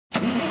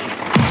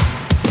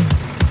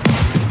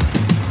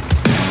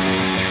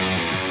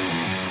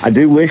I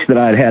do wish that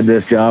I'd had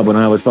this job when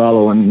I was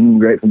following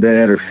Grateful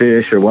Dead or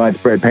Fish or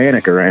Widespread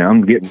Panic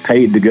around. Getting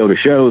paid to go to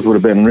shows would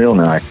have been real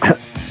nice.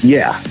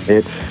 Yeah,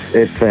 it's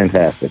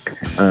fantastic.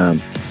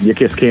 You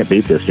just can't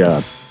beat this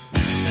job.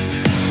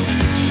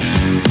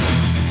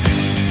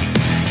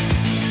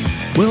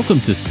 Welcome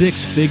to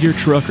Six Figure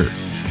Trucker,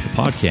 the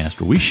podcast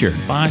where we share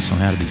advice on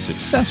how to be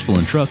successful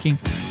in trucking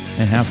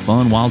and have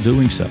fun while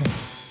doing so.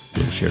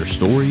 We'll share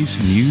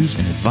stories, news,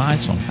 and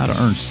advice on how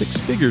to earn six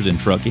figures in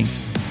trucking,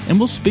 and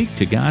we'll speak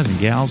to guys and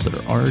gals that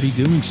are already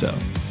doing so.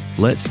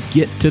 Let's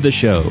get to the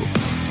show.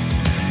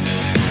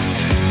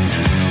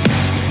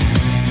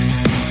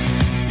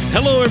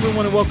 Hello,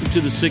 everyone, and welcome to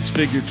the Six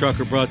Figure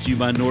Trucker, brought to you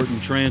by Norton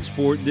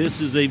Transport.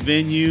 This is a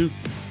venue,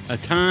 a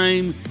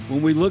time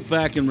when we look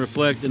back and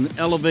reflect and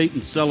elevate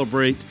and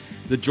celebrate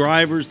the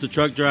drivers, the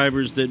truck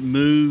drivers that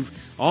move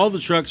all the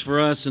trucks for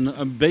us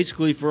and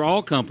basically for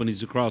all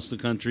companies across the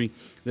country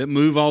that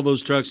move all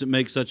those trucks that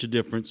make such a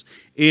difference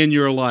in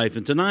your life.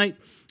 And tonight,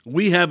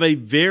 we have a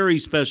very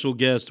special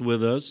guest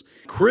with us.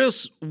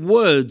 Chris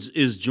Woods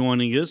is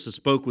joining us. I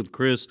spoke with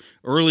Chris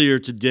earlier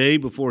today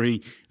before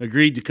he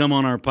agreed to come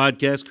on our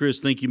podcast. Chris,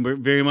 thank you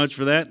very much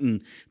for that.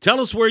 And tell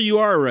us where you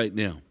are right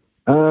now.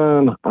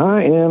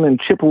 I am in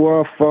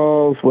Chippewa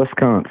Falls,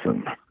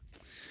 Wisconsin.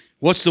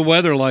 What's the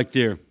weather like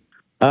there?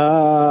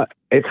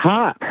 It's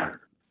hot,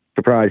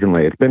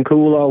 surprisingly. It's been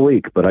cool all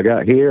week, but I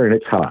got here and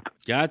it's hot.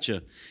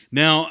 Gotcha.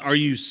 Now, are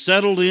you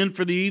settled in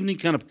for the evening?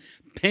 Kind of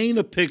paint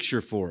a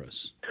picture for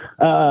us.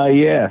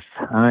 Yes,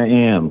 I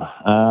am.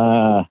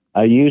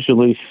 I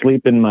usually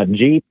sleep in my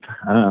Jeep.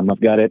 I've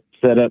got it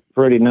set up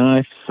pretty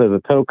nice as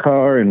a tow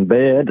car and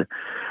bed.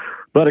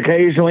 But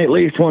occasionally, at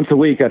least once a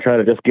week, I try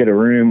to just get a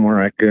room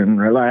where I can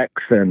relax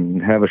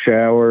and have a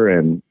shower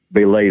and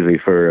be lazy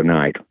for a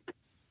night.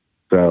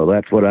 So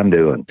that's what I'm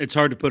doing. It's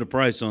hard to put a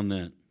price on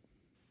that.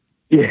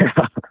 Yeah.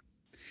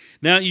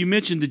 Now, you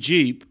mentioned the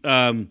Jeep.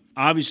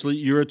 Obviously,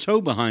 you're a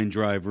tow-behind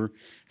driver.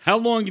 How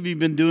long have you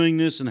been doing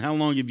this, and how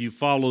long have you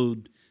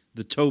followed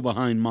the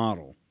tow-behind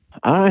model?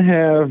 I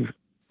have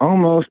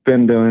almost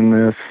been doing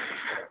this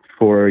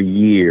for a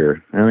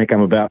year. I think I'm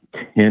about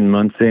 10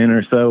 months in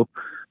or so.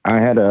 I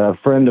had a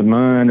friend of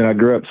mine that I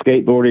grew up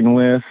skateboarding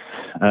with,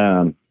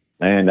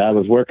 and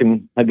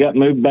I got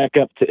moved back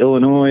up to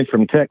Illinois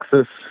from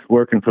Texas,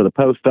 working for the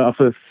post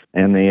office,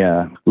 and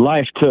the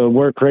life to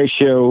work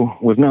ratio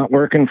was not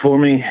working for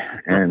me,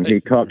 and he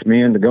talked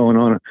me into going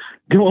on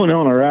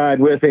a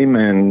ride with him,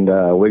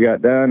 and we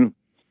got done.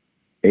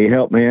 He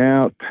helped me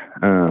out.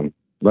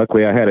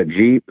 Luckily, I had a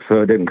Jeep,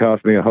 so it didn't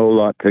cost me a whole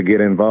lot to get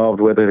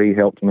involved with it. He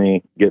helped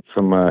me get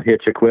some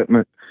hitch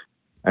equipment,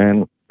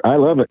 and I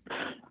love it.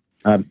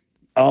 I've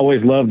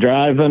always loved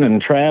driving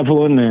and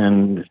traveling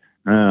and,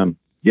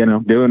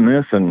 doing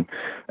this and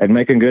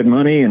making good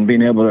money and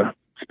being able to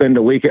spend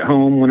a week at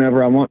home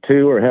whenever I want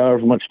to or however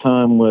much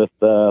time with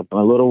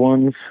my little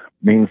ones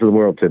means the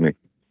world to me.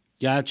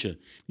 Gotcha.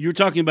 You were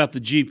talking about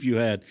the Jeep you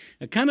had.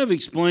 Kind of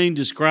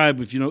describe,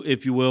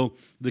 if you will,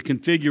 the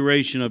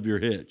configuration of your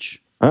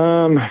hitch.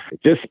 It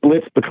just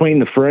splits between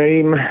the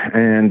frame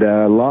and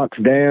locks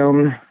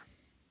down,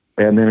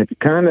 and then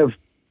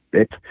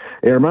it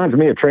reminds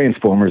me of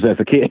Transformers as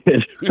a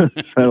kid.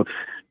 So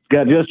it's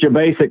got just your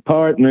basic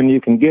part, and then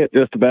you can get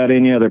just about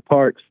any other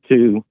parts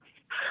to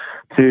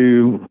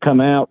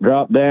come out,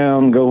 drop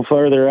down, go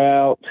further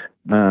out.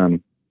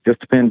 Just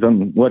depends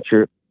on what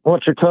you're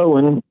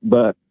towing,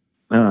 but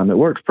it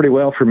works pretty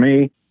well for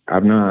me.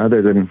 I've not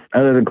other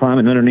than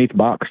climbing underneath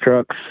box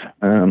trucks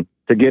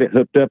to get it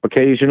hooked up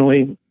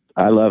occasionally.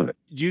 I love it.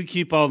 Do you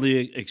keep all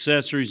the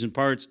accessories and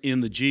parts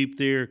in the Jeep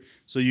there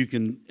so you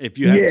can, if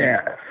you have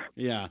to?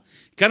 Yeah.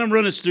 Kind of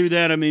run us through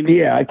that.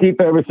 Yeah, I keep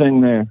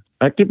everything there.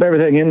 I keep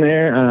everything in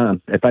there.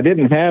 If I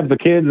didn't have the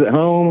kids at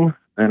home,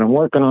 and I'm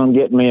working on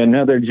getting me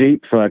another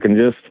Jeep so I can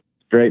just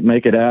straight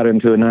make it out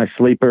into a nice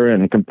sleeper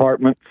and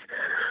compartments,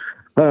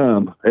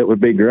 it would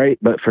be great.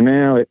 But for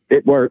now,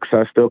 it works.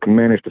 I still can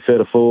manage to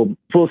fit a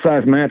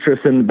full-size mattress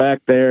in the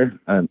back there,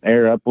 an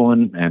air-up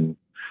one, and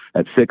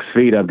at 6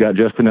 feet, I've got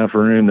just enough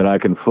room that I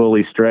can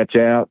fully stretch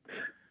out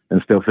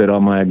and still fit all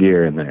my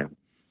gear in there.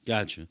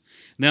 Gotcha.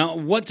 Now,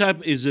 what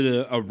type, is it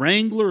a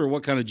Wrangler, or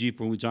what kind of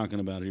Jeep are we talking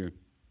about here?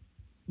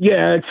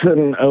 Yeah, it's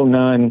an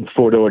 09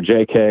 four-door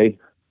JK.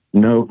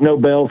 No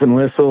bells and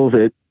whistles.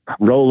 It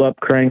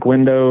roll-up crank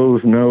windows,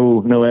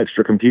 no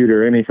extra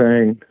computer or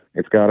anything.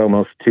 It's got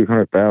almost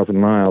 200,000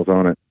 miles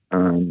on it,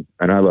 and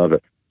I love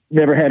it.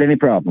 Never had any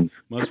problems.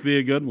 Must be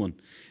a good one.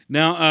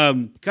 Now,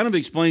 kind of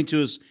explain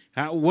to us,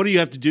 what do you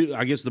have to do?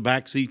 I guess the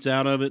back seat's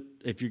out of it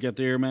if you got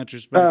the air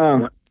mattress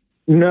back?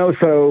 No,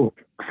 so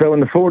in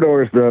the four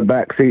doors, the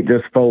back seat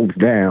just folds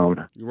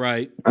down.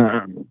 Right.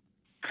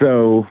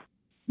 So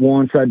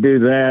once I do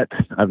that,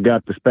 I've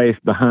got the space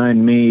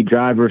behind me,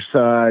 driver's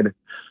side,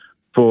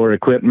 for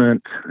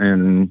equipment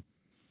and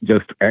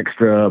just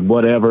extra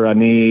whatever I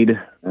need.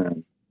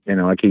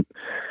 I keep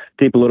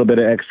a little bit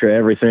of extra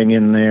everything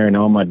in there, and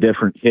all my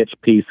different hitch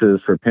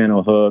pieces for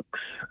pintle hooks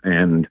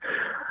and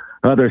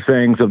other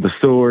things of the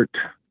sort.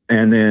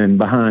 And then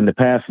behind the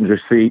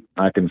passenger seat,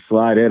 I can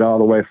slide it all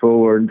the way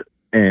forward.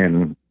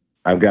 And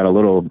I've got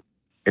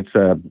it's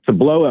a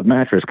blow-up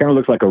mattress. Kind of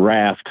looks like a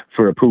raft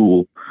for a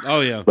pool.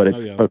 Oh, yeah. But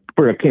it's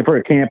for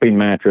a camping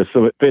mattress.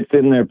 So it fits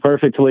in there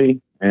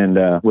perfectly. And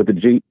with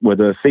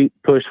the seat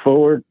pushed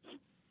forward,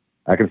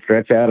 I can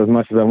stretch out as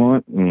much as I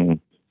want and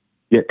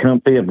get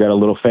comfy. I've got a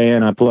little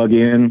fan I plug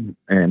in,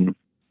 and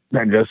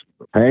I just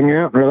hang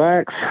out and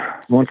relax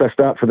once I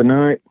stop for the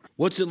night.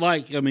 What's it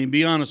like? I mean,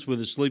 be honest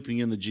with us, sleeping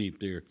in the Jeep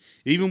there.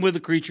 Even with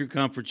the Creature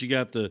Comforts, you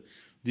got the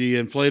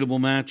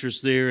inflatable mattress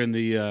there and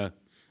the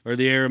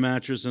air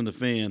mattress and the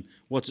fan.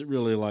 What's it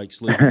really like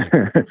sleeping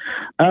there?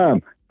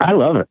 I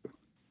love it.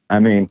 I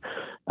mean,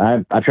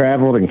 I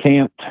traveled and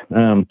camped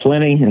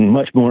plenty in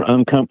much more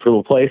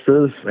uncomfortable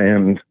places,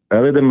 and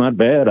other than my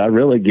bed, I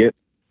really get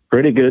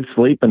pretty good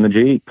sleep in the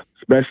Jeep,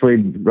 especially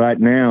right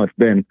now. It's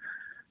been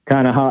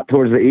kind of hot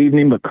towards the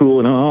evening, but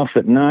cooling off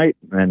at night,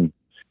 and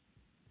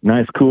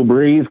nice cool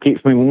breeze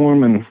keeps me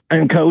warm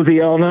and cozy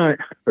all night,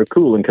 or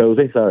cool and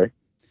cozy, sorry.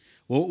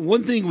 Well,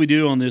 one thing we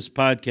do on this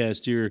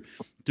podcast here,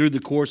 through the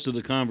course of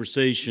the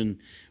conversation,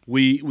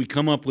 we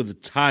come up with a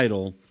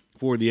title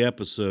for the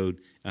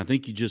episode. I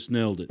think you just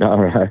nailed it. All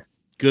right.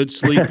 Good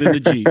sleep in the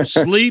Jeep.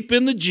 Sleep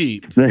in the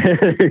Jeep.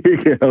 There you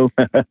go.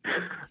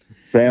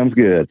 Sounds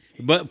good.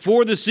 But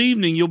for this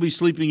evening, you'll be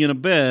sleeping in a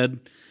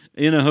bed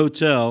in a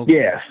hotel.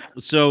 Yes.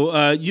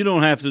 So you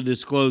don't have to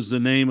disclose the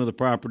name of the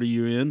property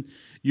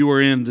you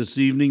are in this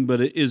evening, but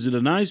is it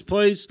a nice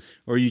place,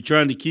 or are you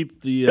trying to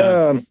keep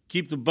the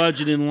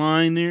budget in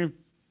line there?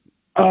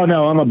 Oh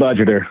no, I'm a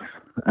budgeter.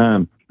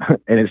 And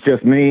it's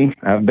just me.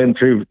 I've been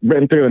through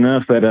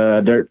enough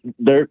that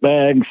dirt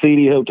bag,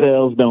 seedy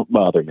hotels don't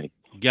bother me.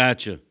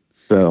 Gotcha.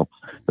 So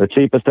the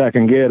cheapest I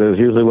can get is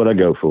usually what I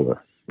go for.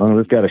 As long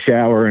as it's got a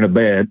shower and a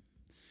bed.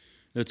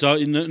 That's all.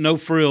 No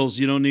frills.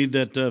 You don't need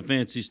that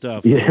fancy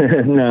stuff.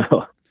 Yeah,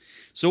 no.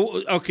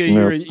 So okay,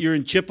 no. You're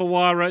in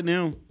Chippewa right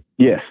now.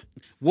 Yes.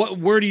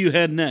 Where do you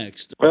head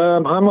next?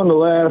 I'm on the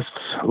last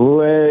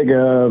leg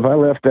of. I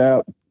left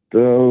out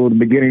the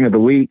beginning of the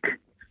week.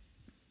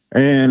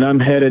 And I'm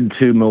headed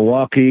to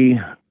Milwaukee,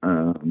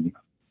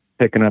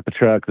 picking up a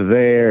truck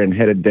there and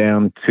headed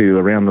down to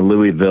around the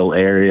Louisville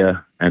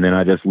area. And then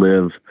I just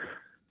live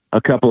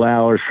a couple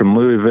hours from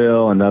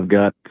Louisville, and I've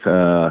got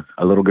a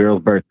little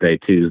girl's birthday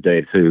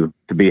Tuesday to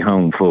be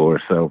home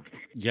for. So,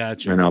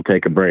 gotcha. And I'll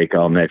take a break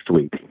all next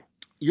week.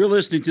 You're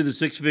listening to the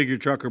Six Figure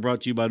Trucker,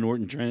 brought to you by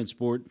Norton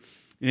Transport.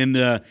 And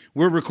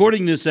we're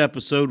recording this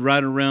episode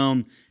right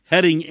around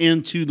heading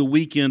into the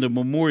weekend of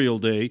Memorial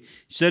Day. You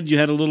said you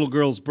had a little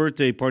girl's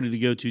birthday party to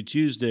go to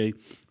Tuesday.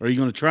 Are you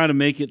going to try to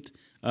make it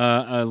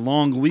a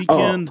long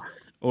weekend,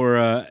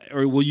 or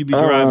will you be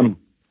driving?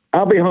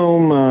 I'll be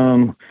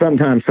home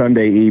sometime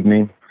Sunday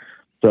evening.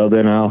 So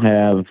then I'll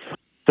have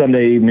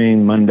Sunday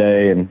evening,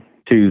 Monday, and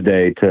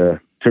Tuesday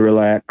to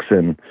relax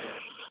and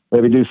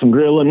maybe do some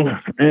grilling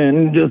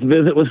and just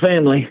visit with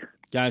family.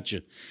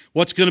 Gotcha.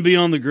 What's going to be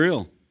on the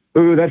grill?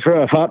 Ooh, that's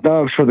rough. Hot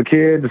dogs for the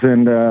kids,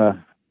 and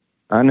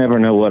I never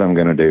know what I'm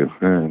going to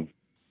do.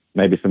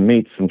 Maybe some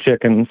meat, some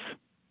chickens.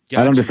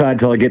 Gotcha. I don't decide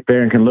till I get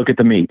there and can look at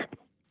the meat.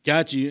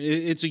 Gotcha.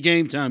 It's a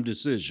game time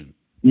decision.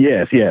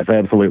 Yes,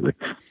 absolutely.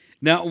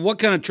 Now, what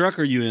kind of truck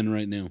are you in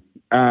right now?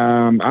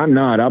 I'm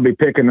not. I'll be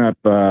picking up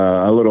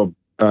a little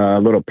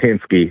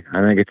Penske.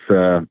 I think it's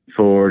a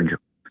Ford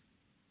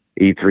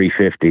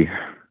E350.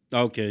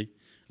 Okay.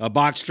 A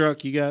box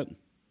truck you got?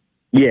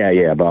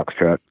 Yeah, box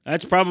truck.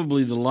 That's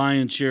probably the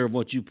lion's share of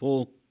what you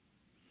pull,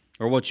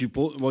 or what you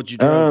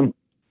drive.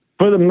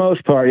 For the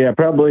most part, yeah,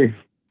 probably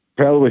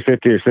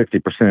 50 or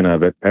 60%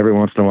 of it. Every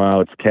once in a while,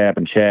 it's cab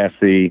and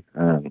chassis.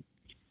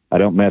 I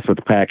don't mess with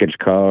package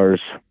cars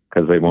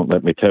because they won't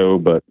let me tow,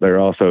 but they're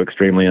also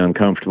extremely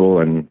uncomfortable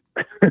and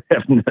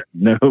have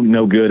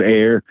no good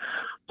air.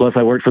 Plus,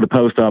 I worked for the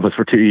post office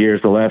for 2 years.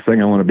 The last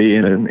thing I want to be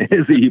in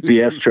is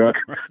a UPS truck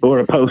or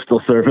a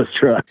postal service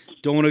truck.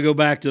 Don't want to go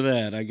back to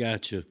that. I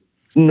got you.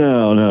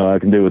 No, I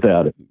can do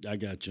without it. I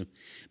got you.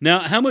 Now,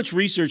 how much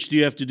research do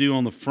you have to do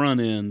on the front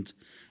end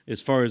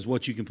as far as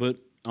what you can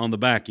put on the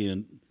back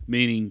end,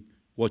 meaning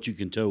what you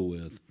can tow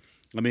with?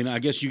 I mean, I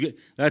guess you get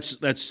that's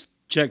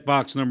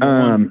checkbox number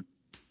one.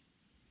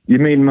 You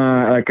mean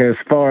as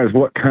far as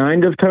what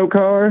kind of tow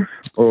car,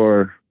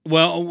 or?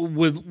 Well,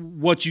 with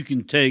what you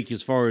can take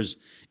as far as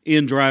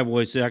in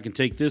Driveaway, say I can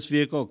take this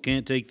vehicle,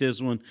 can't take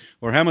this one,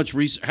 or how much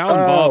how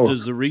involved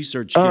does the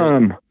research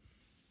get?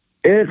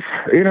 It's,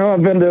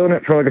 I've been doing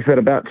it for, like I said,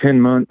 about 10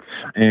 months.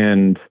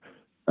 And,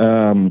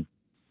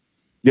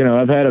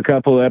 I've had a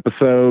couple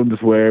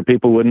episodes where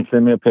people wouldn't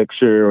send me a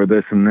picture or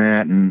this and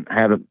that and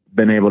haven't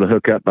been able to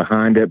hook up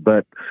behind it.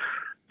 But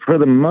for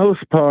the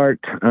most part,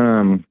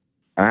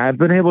 I've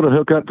been able to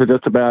hook up to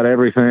just about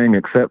everything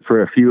except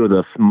for a few of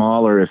the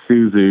smaller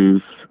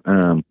Isuzus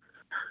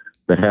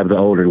that have the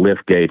older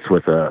lift gates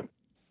with the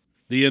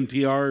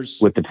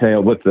NPRs? With the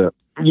tail,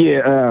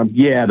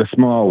 the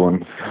small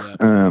ones.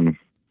 Yeah.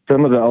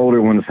 Some of the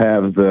older ones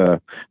have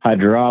the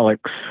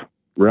hydraulics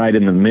right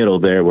in the middle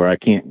there where I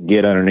can't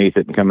get underneath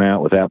it and come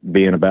out without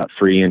being about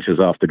 3 inches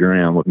off the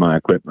ground with my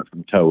equipment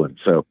from towing.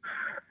 So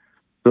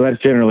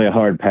that's generally a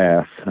hard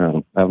pass.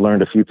 I've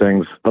learned a few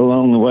things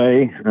along the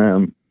way,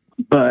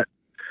 but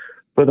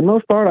for the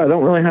most part, I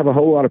don't really have a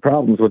whole lot of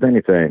problems with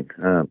anything.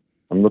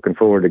 I'm looking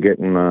forward to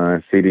getting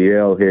my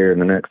CDL here in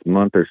the next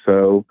month or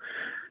so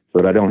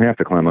that I don't have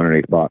to climb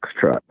underneath box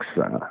trucks.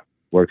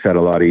 Works out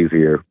a lot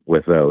easier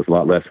with those, a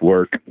lot less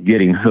work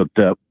getting hooked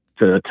up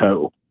to a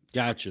tow.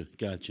 Gotcha.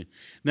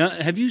 Now,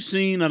 have you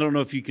seen, I don't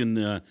know if you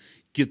can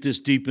get this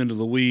deep into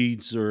the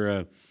weeds,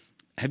 or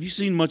have you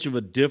seen much of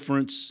a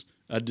difference,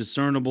 a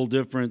discernible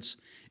difference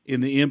in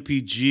the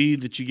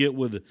MPG that you get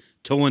with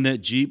towing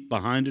that Jeep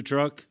behind a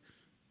truck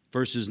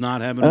versus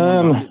not having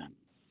one?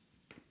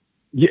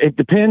 It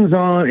depends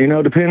on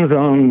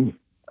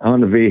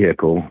the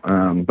vehicle,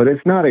 but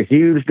it's not a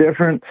huge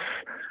difference.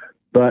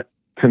 But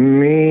to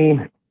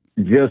me,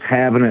 just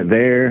having it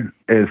there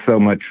is so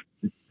much,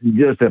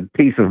 just a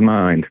peace of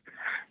mind.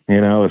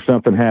 If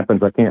something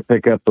happens, I can't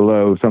pick up the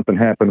load. Something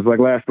happens, like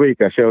last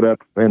week, I showed up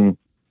and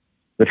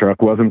the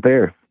truck wasn't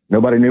there.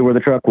 Nobody knew where the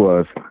truck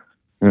was.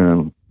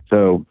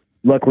 So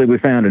luckily we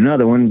found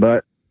another one,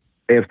 but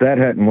if that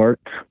hadn't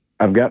worked,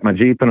 I've got my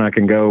Jeep and I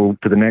can go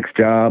to the next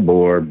job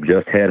or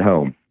just head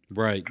home.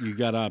 Right, you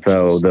got options.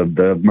 So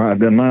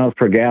the miles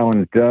per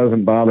gallon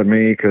doesn't bother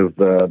me because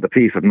the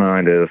peace of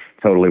mind is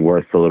totally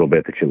worth the little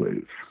bit that you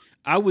lose.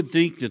 I would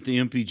think that the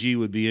MPG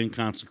would be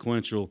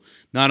inconsequential,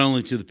 not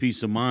only to the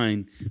peace of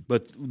mind,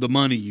 but the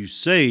money you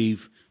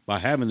save by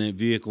having that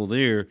vehicle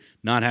there,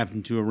 not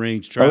having to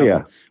arrange travel. Oh,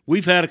 yeah.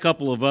 We've had a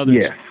couple of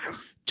other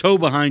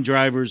tow-behind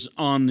drivers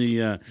on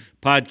the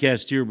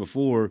podcast here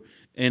before,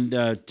 and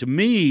to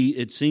me,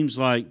 it seems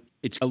like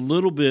it's a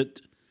little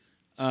bit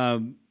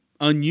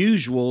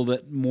unusual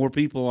that more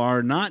people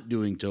are not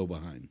doing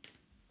tow-behind.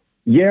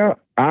 Yeah,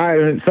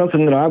 it's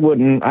something that I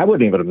wouldn't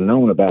even have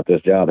known about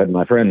this job had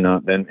my friend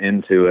not been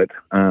into it.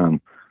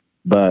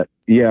 But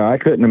yeah, I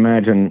couldn't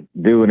imagine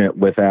doing it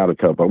without a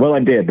tow bar. Well, I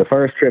did. The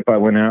first trip I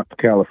went out to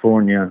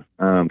California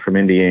from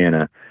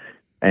Indiana,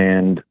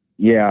 and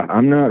yeah,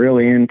 I'm not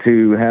really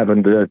into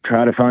having to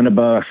try to find a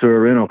bus or a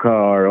rental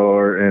car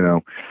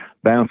or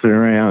bouncing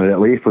around.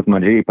 At least with my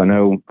Jeep, I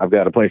know I've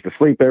got a place to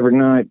sleep every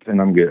night, and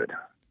I'm good.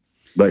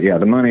 But yeah,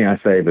 the money I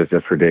save is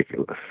just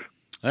ridiculous.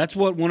 That's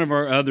what one of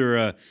our other,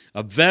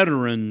 a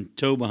veteran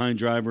tow-behind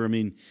driver, I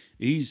mean,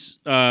 he's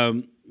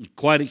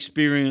quite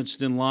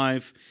experienced in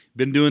life,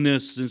 been doing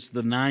this since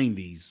the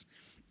 90s.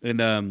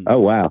 And oh,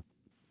 wow.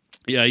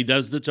 Yeah, he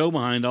does the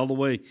tow-behind all the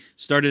way.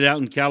 Started out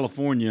in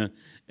California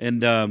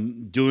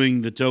and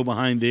doing the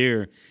tow-behind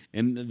there.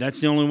 And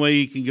that's the only way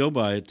he can go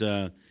by it.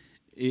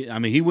 I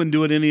mean, he wouldn't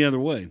do it any other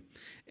way.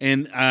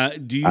 And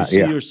do you see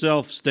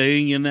yourself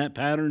staying in that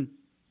pattern?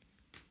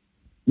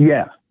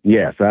 Yeah.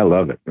 Yes, I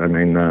love it. I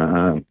mean,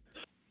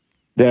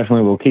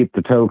 definitely we'll keep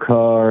the tow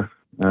car.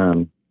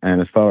 And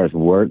as far as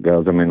work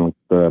goes, I mean,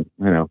 if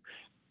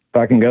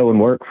I can go and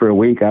work for a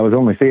week, I was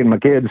only seeing my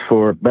kids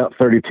for about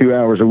 32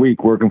 hours a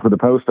week working for the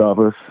post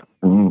office.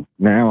 And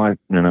now I,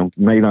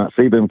 may not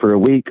see them for a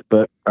week,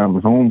 but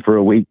I'm home for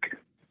a week.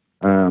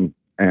 And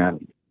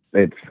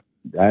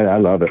I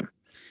love it.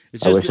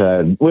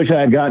 I wish I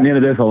had gotten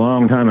into this a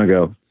long time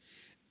ago.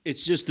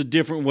 It's just a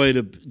different way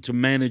to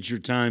manage your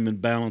time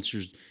and balance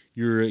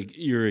your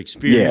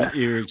experience,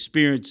 your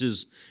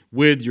experiences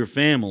with your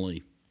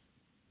family.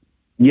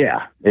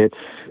 Yeah,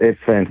 it's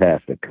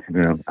fantastic.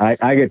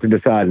 I get to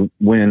decide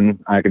when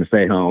I can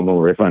stay home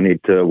or if I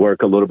need to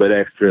work a little bit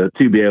extra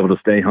to be able to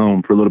stay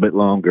home for a little bit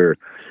longer.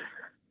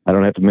 I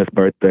don't have to miss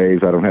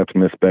birthdays. I don't have to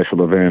miss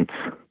special events.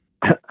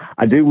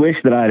 I do wish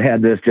that I'd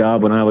had this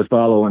job when I was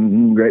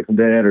following Grateful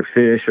Dead or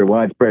Fish or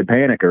Widespread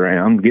Panic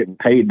around. Getting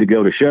paid to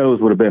go to shows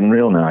would have been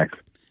real nice.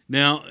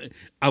 Now,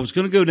 I was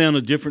going to go down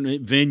a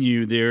different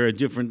venue there, a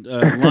different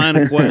line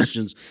of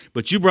questions,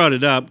 but you brought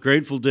it up,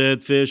 Grateful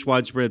Dead, Fish,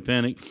 Widespread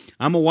Panic.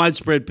 I'm a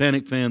Widespread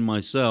Panic fan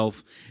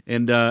myself,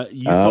 and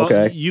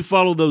you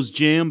follow those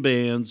jam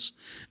bands.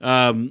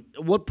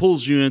 What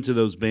pulls you into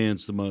those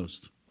bands the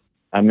most?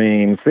 I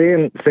mean,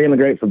 seeing the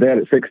Grateful Dead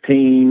at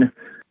 16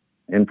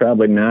 and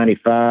probably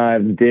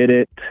 95 did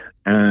it,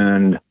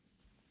 and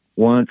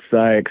once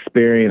I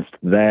experienced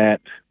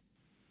that,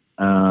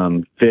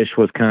 Fish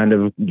was kind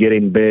of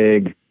getting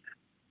big,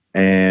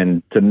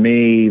 and to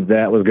me,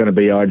 that was going to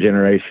be our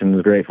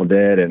generation's Grateful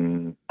Dead,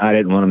 and I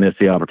didn't want to miss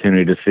the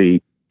opportunity to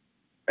see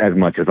as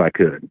much as I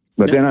could.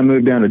 But then I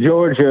moved down to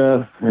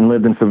Georgia and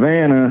lived in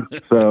Savannah,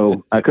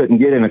 so I couldn't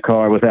get in a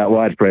car without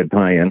Widespread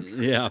playing.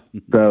 Yeah.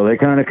 So they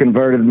kind of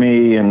converted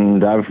me,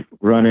 and I've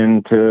run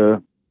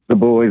into the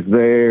boys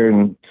there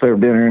and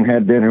served dinner and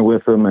had dinner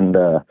with them, and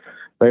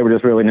they were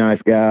just really nice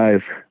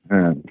guys.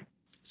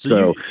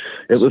 So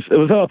it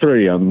was all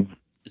three of them.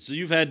 So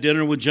you've had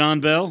dinner with John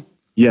Bell?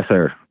 Yes,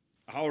 sir.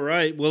 All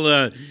right.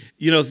 Well,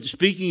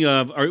 speaking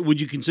of, would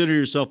you consider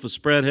yourself a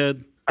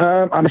spreadhead?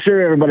 I'm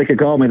sure everybody could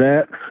call me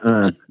that.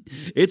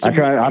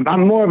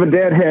 I'm more of a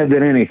deadhead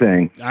than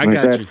anything. I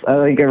got you.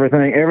 I think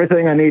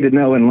everything I need to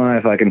know in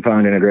life I can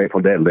find in a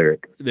Grateful Dead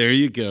lyric. There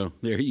you go.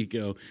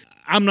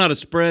 I'm not a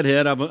spread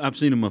head. I've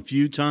seen them a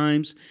few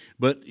times,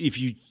 but if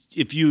you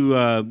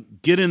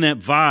get in that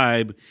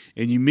vibe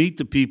and you meet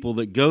the people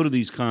that go to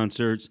these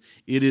concerts,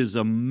 it is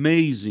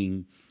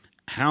amazing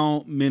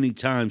how many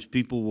times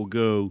people will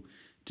go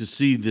to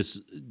see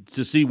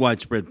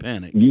Widespread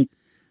Panic.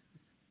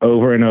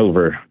 Over and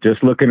over,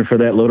 just looking for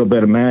that little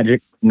bit of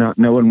magic, not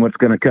knowing what's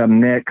going to come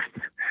next.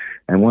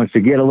 And once you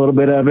get a little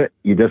bit of it,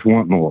 you just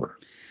want more.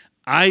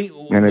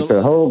 It's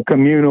a whole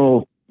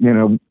communal,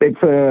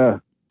 it's a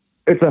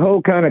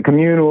whole kind of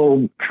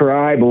communal,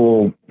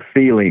 tribal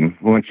feeling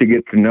once you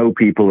get to know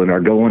people and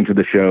are going to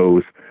the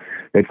shows.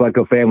 It's like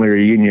a family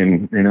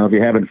reunion. If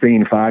you haven't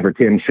seen 5 or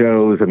 10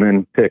 shows and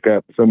then pick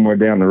up somewhere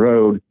down the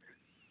road,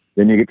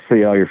 then you get to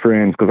see all your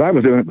friends. Because I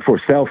was doing it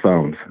before cell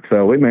phones.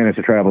 So we managed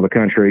to travel the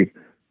country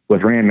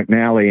with Rand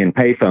McNally and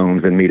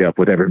payphones and meet up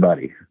with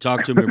everybody.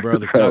 Talk to me,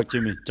 brother. Talk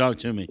to me.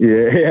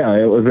 Yeah,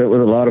 it was a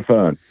lot of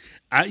fun.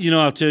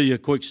 I'll tell you a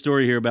quick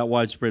story here about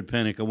Widespread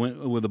Panic. I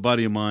went with a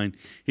buddy of mine.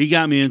 He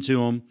got me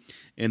into them,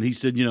 and he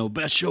said,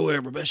 best show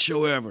ever.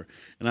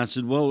 And I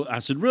said,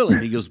 really?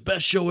 And he goes,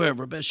 best show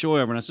ever.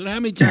 And I said, how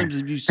many times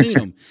have you seen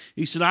them?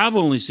 He said, I've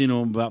only seen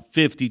them about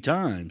 50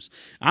 times.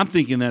 I'm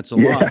thinking that's a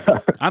lot.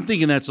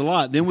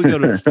 Then we go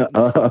to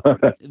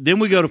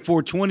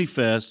 420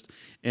 Fest,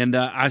 and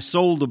I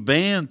sold a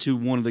band to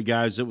one of the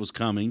guys that was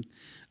coming,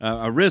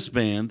 a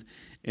wristband.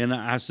 And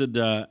I said,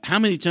 how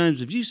many times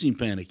have you seen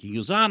Panic? He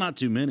goes, not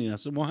too many. And I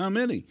said, well, how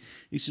many?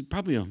 He said,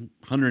 probably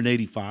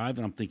 185.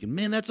 And I'm thinking,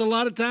 man, that's a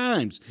lot of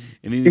times.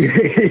 And he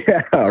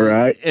yeah,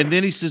 right. And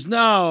then he says,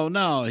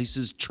 no. He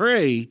says,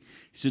 Trey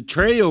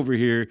over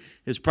here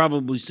has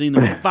probably seen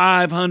them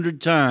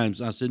 500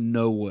 times. I said,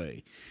 no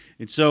way.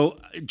 And so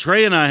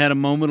Trey and I had a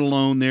moment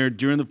alone there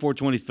during the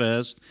 420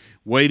 Fest,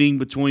 waiting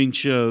between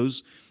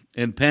shows.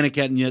 And Panic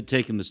hadn't yet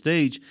taken the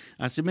stage.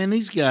 I said, man,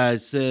 these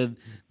guys said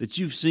that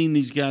you've seen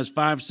these guys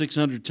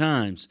 500-600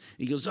 times.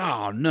 He goes,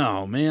 oh,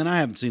 no, man, I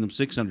haven't seen them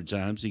 600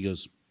 times. He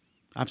goes,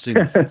 I've seen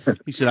them.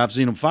 He said, I've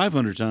seen them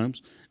 500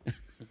 times.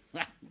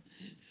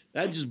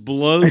 That just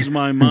blows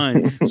my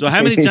mind. So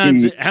how many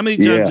times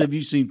have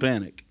you seen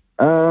Panic?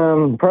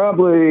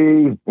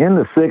 Probably in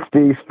the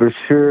 60s for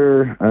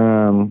sure.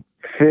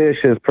 Fish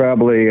is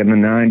probably in the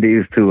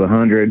 90s to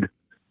 100.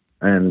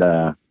 And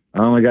I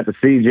only got to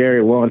see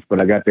Jerry once,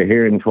 but I got to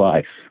hear him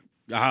twice.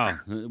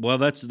 Well,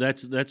 that's a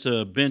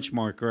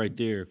benchmark right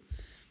there.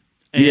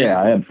 And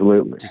yeah,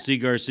 absolutely. To see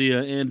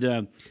Garcia.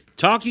 And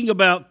talking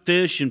about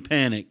Fish and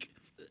Panic,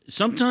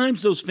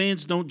 sometimes those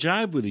fans don't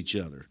jive with each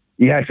other.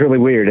 Yeah, it's really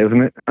weird,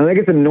 isn't it? I think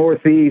it's a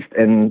Northeast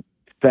and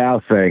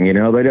South thing,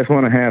 They just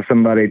want to have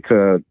somebody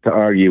to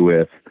argue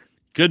with.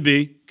 Could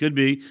be.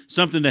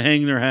 Something to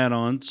hang their hat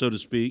on, so to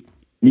speak.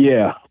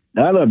 Yeah.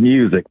 I love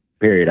music,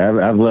 period.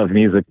 I've loved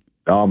music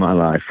all my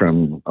life,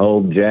 from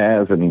old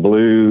jazz and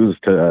blues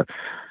to,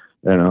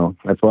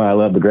 that's why I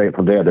love the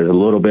Grateful Dead. There's a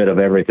little bit of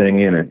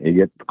everything in it. You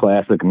get the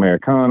classic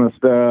Americana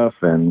stuff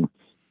and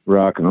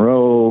rock and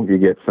roll. You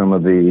get some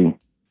of the,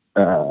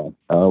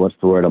 what's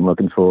the word I'm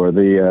looking for?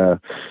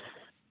 The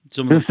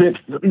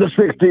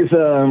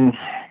 60s,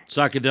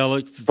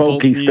 psychedelic,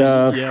 folky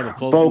stuff. Yeah, the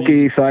folky,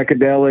 music.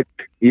 Psychedelic.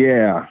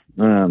 Yeah.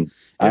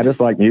 I just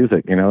like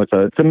music,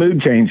 it's a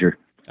mood changer.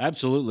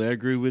 Absolutely. I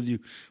agree with you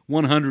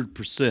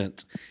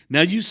 100%.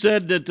 Now, you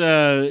said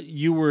that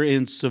you were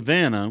in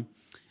Savannah.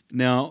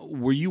 Now,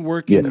 were you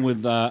working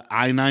with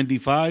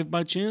I-95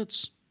 by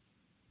chance?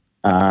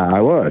 I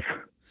was.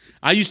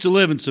 I used to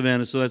live in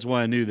Savannah, so that's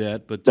why I knew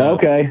that. But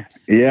okay,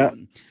 yeah.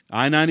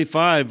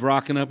 I-95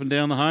 rocking up and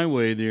down the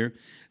highway there.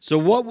 So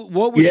what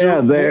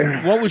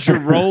was your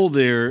role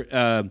there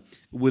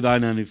with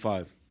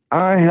I-95?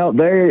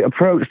 They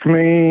approached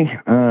me.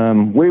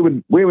 We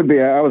would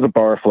be, I was a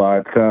barfly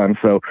at the time,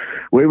 so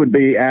we would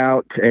be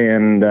out,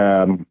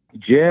 and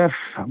Jeff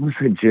was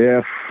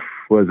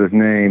his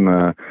name,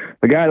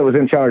 the guy that was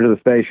in charge of the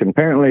station.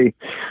 Apparently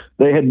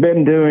they had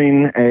been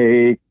doing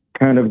a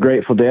kind of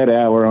Grateful Dead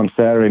hour on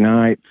Saturday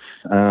nights,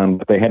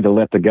 but they had to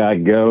let the guy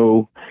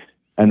go,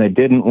 and they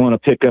didn't want to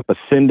pick up a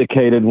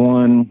syndicated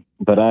one,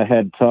 but I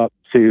had talked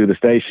to the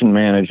station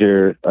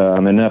manager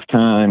enough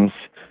times.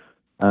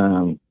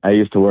 I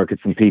used to work at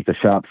some pizza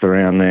shops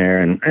around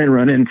there and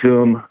run into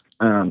him.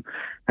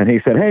 And he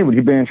said, hey, would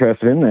you be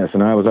interested in this?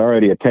 And I was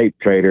already a tape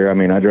trader. I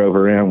mean, I drove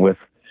around with,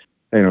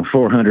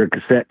 400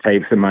 cassette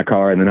tapes in my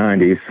car in the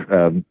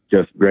 90s,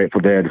 just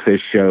Grateful Dead,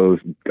 Fish shows,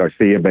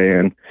 Garcia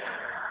band.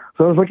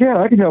 So I was like, yeah,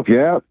 I can help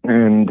you out.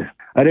 And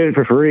I did it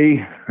for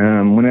free.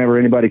 Whenever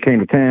anybody came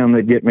to town,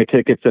 they'd get me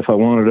tickets if I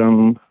wanted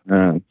them,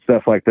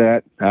 stuff like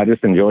that. I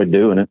just enjoyed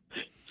doing it.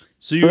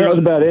 So that was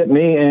about it.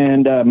 Me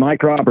and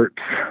Mike Roberts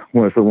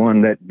was the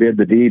one that did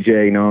the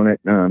DJing on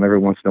it. Every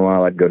once in a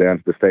while, I'd go down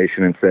to the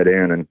station and sit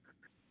in and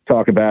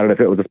talk about it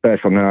if it was a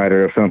special night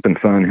or if something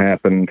fun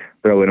happened,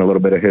 throw in a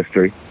little bit of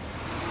history.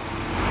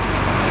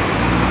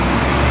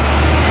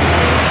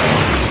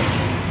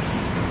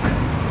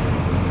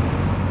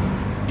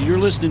 You're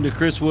listening to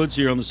Chris Woods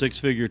here on the Six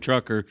Figure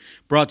Trucker,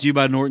 brought to you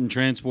by Norton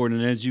Transport.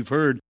 And as you've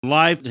heard,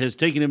 life has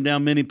taken him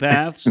down many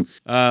paths,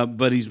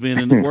 but he's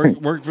been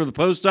worked for the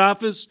post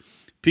office,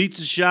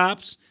 pizza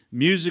shops,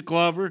 music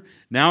lover.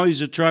 Now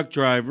he's a truck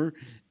driver.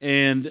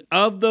 And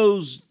of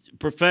those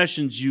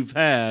professions you've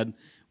had,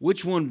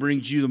 which one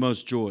brings you the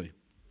most joy?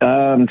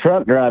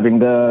 Truck driving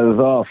does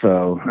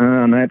also.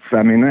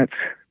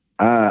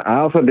 I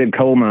also did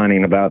coal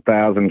mining about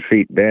 1,000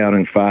 feet down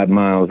and 5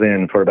 miles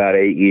in for about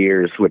 8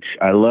 years, which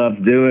I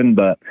loved doing.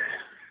 But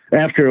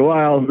after a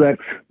while,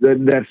 that's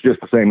just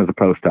the same as the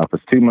post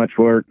office. Too much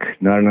work,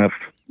 not enough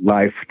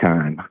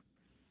lifetime.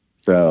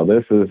 So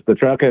this is the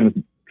trucking's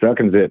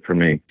it for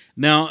me.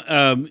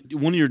 Now,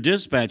 one of your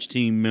dispatch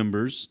team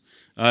members,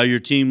 your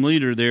team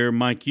leader there,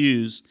 Mike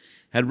Hughes,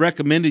 had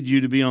recommended you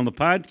to be on the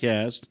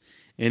podcast,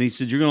 and he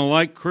said you're going to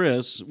like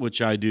Chris,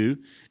 which I do,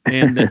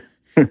 and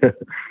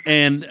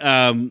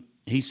and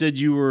he said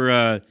you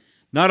were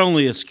not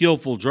only a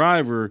skillful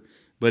driver,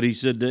 but he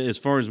said that as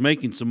far as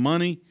making some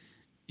money,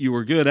 you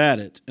were good at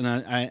it, and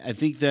I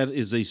think that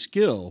is a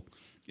skill.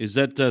 Is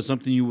that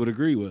something you would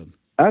agree with?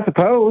 I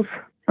suppose.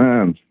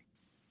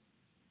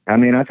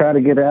 I try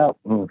to get out.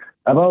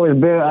 I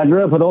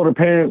grew up with older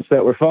parents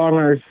that were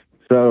farmers,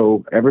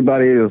 so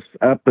everybody is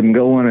up and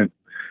going as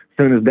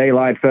soon as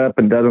daylight's up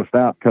and doesn't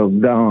stop till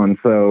dawn.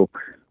 So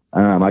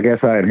I guess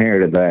I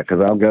inherited that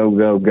because I'll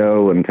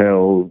go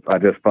until I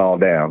just fall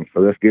down.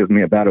 So this gives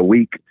me about a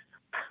week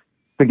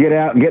to get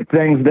out and get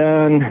things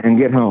done and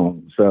get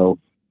home. So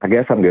I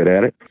guess I'm good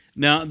at it.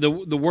 Now, the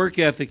work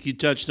ethic you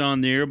touched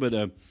on there,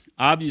 but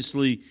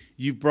obviously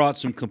you've brought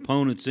some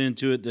components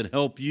into it that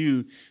help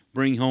you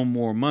bring home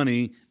more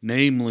money,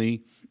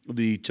 namely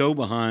the tow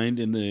behind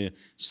and the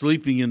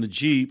sleeping in the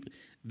Jeep,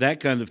 that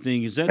kind of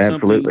thing. Is that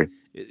Absolutely.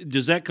 Something?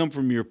 Does that come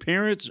from your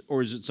parents,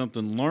 or is it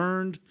something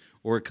learned,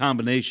 or a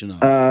combination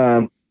of?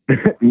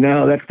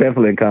 No, that's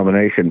definitely a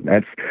combination.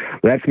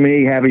 That's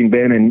me having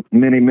been in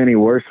many, many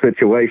worse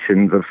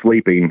situations of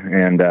sleeping,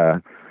 and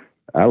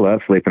I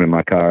love sleeping in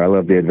my car. I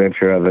love the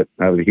adventure of it.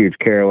 I was a huge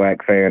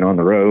Kerouac fan on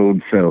the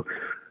road, so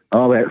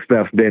all that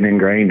stuff's been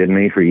ingrained in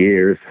me for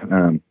years.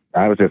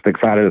 I was just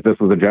excited that this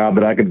was a job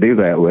that I could do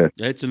that with.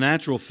 It's a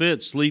natural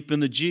fit, sleep in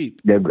the Jeep.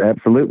 Yeah,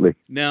 absolutely.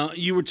 Now,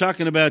 you were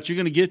talking about you're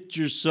going to get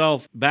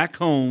yourself back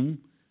home,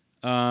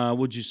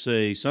 would you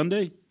say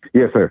Sunday?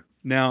 Yes, sir.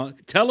 Now,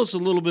 tell us a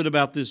little bit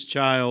about this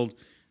child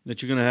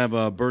that you're going to have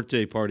a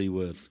birthday party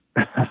with.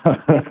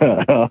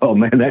 Oh,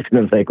 man, that's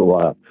going to take a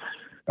while.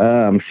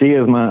 She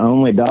is my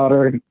only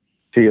daughter.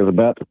 She is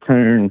about to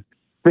turn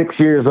 6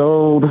 years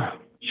old.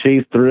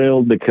 She's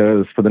thrilled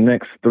because for the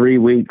next 3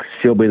 weeks,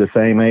 she'll be the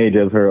same age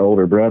as her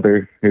older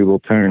brother, who will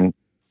turn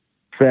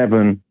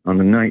 7 on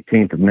the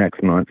 19th of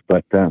next month.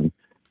 But Sybil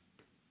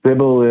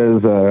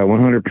is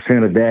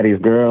 100% a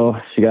daddy's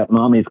girl. She got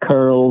mommy's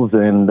curls,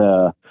 and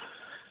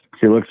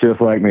she looks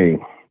just like me.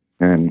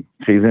 And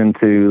she's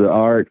into the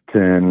art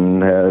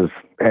and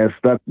has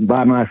stuck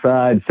by my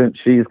side since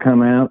she's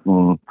come out.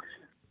 And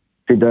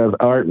she does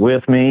art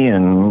with me,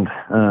 and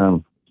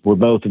we're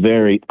both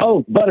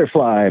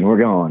butterfly, and we're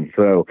gone.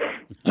 So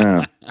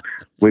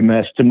we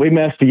meshed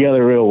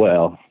together real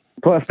well.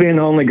 Plus, being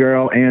the only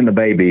girl and the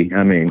baby,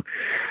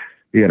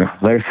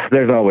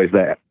 there's always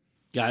that.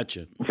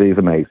 Gotcha. She's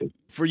amazing.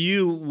 For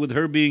you, with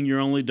her being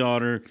your only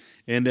daughter,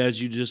 and as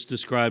you just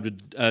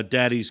described, a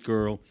daddy's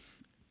girl,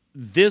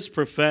 this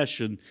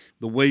profession,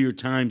 the way your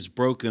time's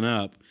broken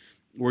up,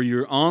 where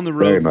you're on the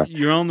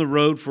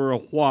road for a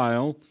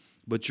while,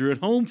 but you're at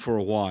home for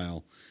a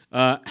while.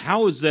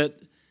 How is that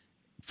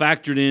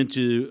factored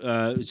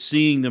into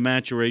seeing the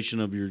maturation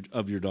of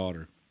your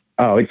daughter?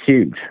 Oh, it's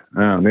huge.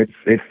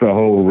 It's the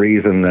whole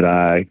reason that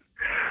I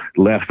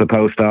left the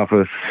post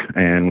office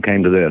and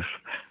came to this.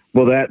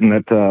 Well, that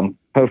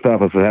post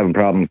office was having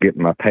problems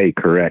getting my pay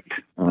correct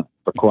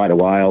for quite a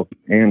while,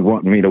 and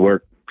wanting me to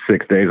work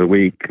 6 days a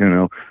week,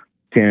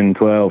 10,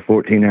 12,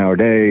 14-hour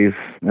days.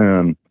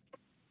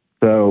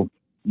 So,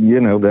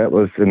 that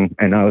was,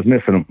 and I was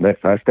missing them.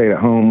 I stayed at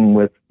home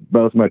with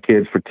both my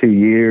kids for 2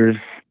 years.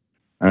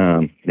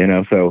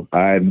 So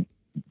I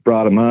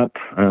brought them up.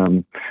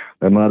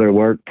 Their mother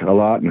worked a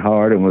lot and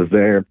hard and was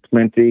there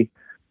plenty.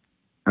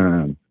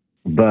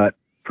 But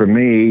for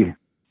me,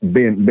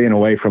 being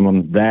away from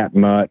them that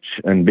much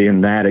and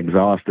being that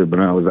exhausted when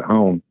I was at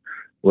home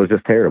was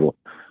just terrible.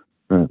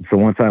 So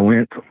once I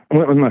went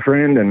with my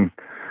friend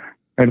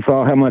and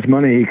saw how much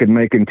money he could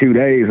make in 2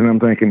 days, and I'm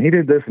thinking, he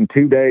did this in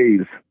 2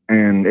 days,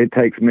 and it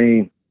takes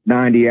me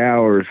 90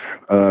 hours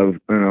of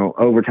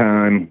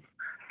overtime.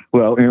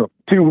 Well,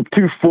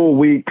 two full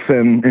weeks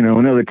and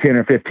another 10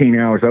 or 15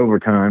 hours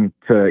overtime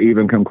to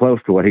even come close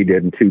to what he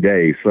did in 2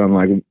 days. So I'm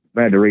like,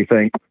 I had to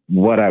rethink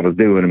what I was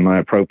doing and my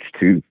approach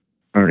to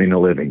earning a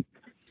living.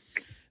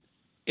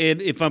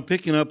 And if I'm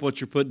picking up what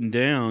you're putting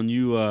down,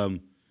 you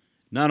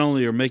not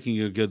only are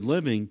making a good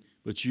living,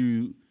 but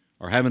you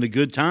are having a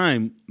good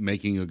time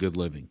making a good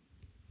living.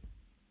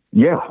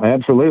 Yeah,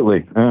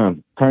 absolutely.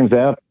 Turns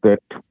out that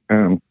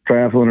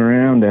traveling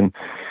around and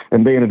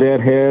being a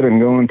deadhead and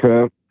going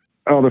to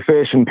all the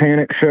fish and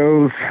panic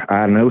shows,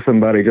 I know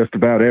somebody just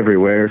about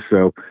everywhere.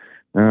 So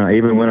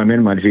even when I'm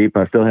in my Jeep,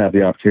 I still have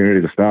the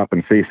opportunity to stop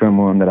and see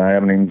someone that I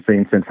haven't even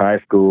seen since high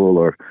school,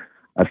 or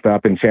I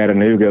stopped in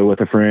Chattanooga with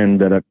a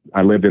friend that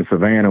I lived in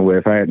Savannah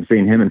with. I hadn't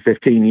seen him in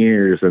 15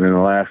 years. And in the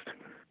last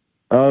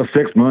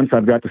 6 months,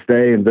 I've got to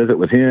stay and visit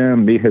with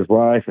him, meet his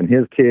wife and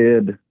his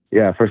kid.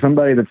 Yeah, for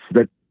somebody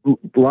that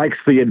likes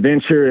the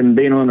adventure and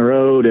being on the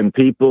road and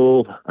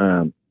people,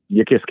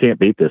 you just can't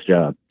beat this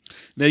job.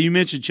 Now, you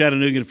mentioned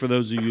Chattanooga, and for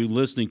those of you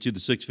listening to the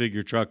Six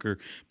Figure Trucker,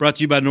 brought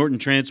to you by Norton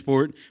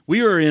Transport.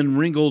 We are in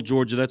Ringgold,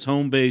 Georgia. That's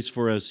home base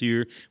for us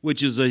here,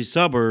 which is a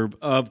suburb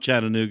of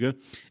Chattanooga.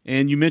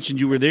 And you mentioned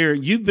you were there.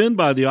 You've been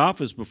by the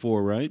office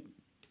before, right?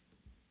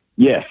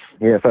 Yes,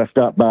 I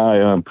stopped by.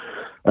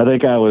 I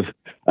think I was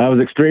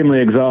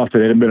extremely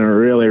exhausted. It had been a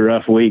really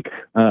rough week,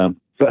 so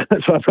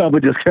I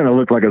probably just kind of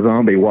looked like a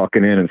zombie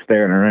walking in and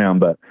staring around.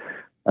 But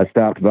I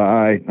stopped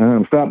by.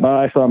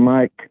 Saw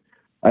Mike.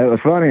 It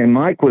was funny, and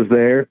Mike was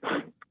there,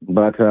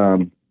 but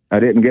I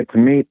didn't get to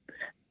meet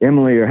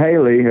Emily or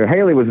Haley. Or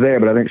Haley was there,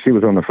 but I think she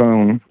was on the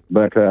phone.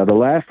 But the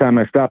last time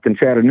I stopped in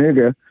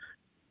Chattanooga,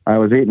 I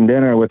was eating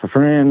dinner with a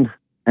friend,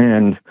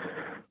 and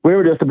we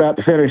were just about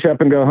to finish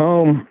up and go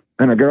home,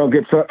 and a girl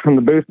gets up from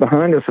the booth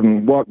behind us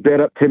and walked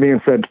dead up to me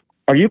and said,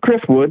 "Are you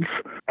Chris Woods?"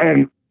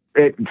 And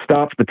it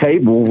stops the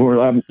table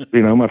where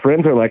my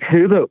friends are like,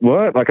 "Who the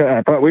what?" Like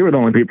I thought we were the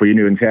only people you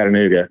knew in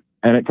Chattanooga,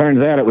 and it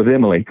turns out it was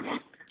Emily.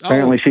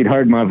 Apparently she'd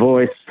heard my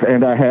voice,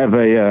 and I have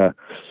a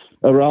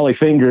Raleigh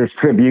Fingers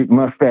tribute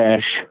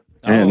mustache,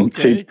 and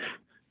she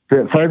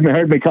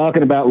heard me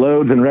talking about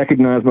loads and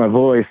recognized my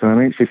voice, and I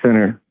think she sent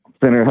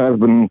her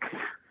husband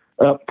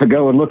up to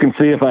go and look and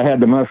see if I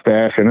had the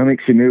mustache, and I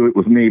think she knew it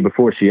was me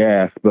before she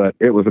asked, but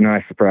it was a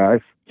nice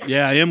surprise.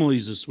 Yeah,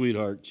 Emily's a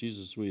sweetheart. She's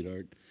a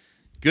sweetheart.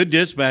 Good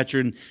dispatcher.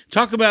 And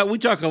we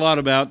talk a lot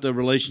about the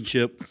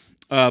relationship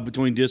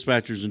between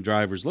dispatchers and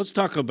drivers. Let's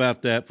talk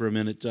about that for a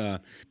minute.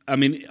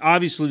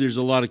 Obviously there's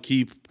a lot of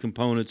key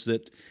components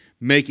that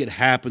make it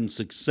happen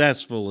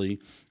successfully,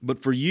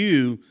 but for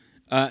you,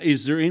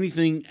 is there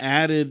anything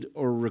added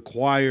or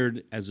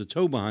required as a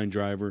tow-behind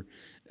driver,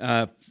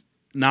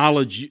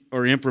 knowledge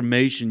or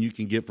information you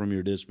can get from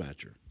your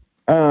dispatcher?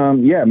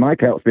 Yeah,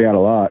 Mike helps me out a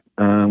lot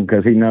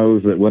because he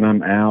knows that when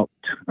I'm out,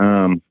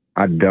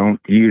 I don't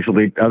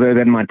usually, other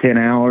than my 10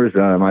 hours,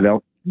 I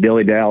don't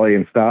dilly-dally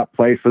and stop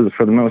places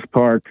for the most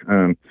part.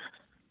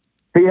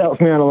 He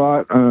helps me out a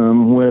lot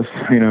with,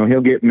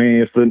 he'll get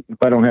me, if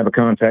I don't have a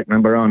contact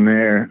number on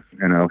there,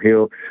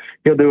 he'll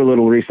do a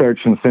little research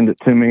and send it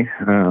to me.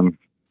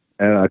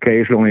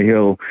 Occasionally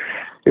he'll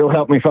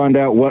help me find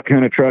out what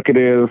kind of truck it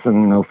is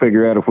and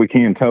figure out if we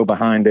can tow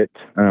behind it.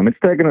 It's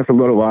taken us a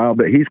little while,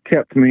 but he's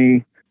kept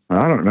me,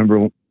 I don't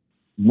remember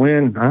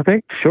when, I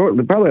think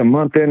shortly, probably a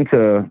month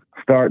into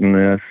starting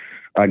this,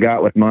 I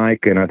got with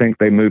Mike, and I think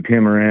they moved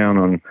him around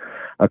on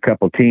a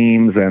couple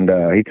teams, and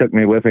he took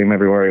me with him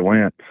everywhere he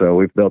went. So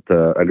we've built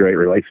a great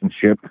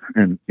relationship,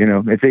 and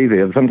it's easy.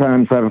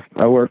 Sometimes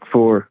I work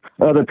for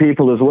other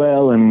people as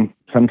well, and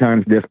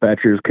sometimes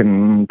dispatchers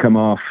can come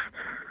off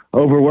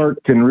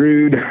overworked and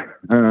rude.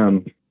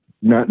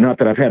 Not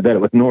that I've had that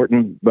with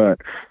Norton,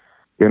 but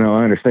I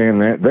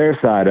understand their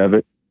side of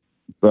it.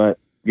 But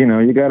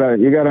you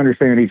gotta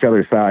understand each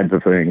other's sides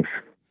of things,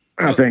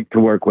 I think, to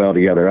work well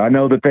together. I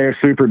know that they're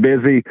super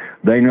busy.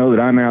 They know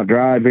that I'm out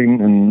driving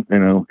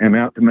and, am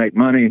out to make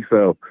money.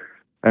 So,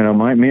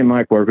 me and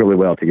Mike work really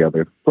well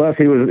together. Plus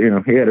he was,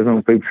 he had his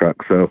own food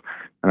truck. So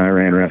I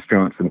ran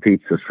restaurants and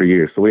pizzas for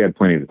years. So we had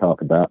plenty to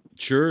talk about.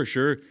 Sure.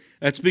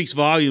 That speaks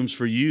volumes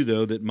for you,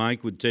 though, that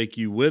Mike would take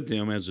you with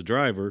him as a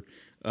driver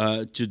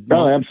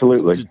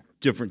absolutely. to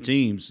different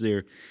teams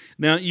there.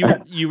 Now, I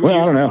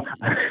don't know.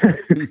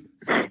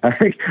 I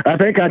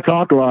think I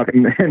talk a lot,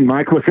 and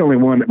Mike was the only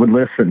one that would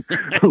listen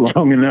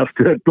long enough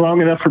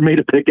for me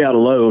to pick out a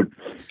load.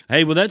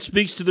 Hey, well, that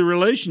speaks to the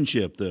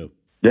relationship, though.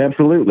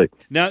 Absolutely.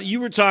 Now, we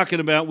were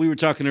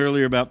talking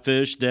earlier about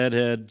Fish,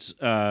 Deadheads,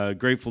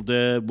 Grateful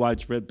Dead,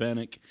 Widespread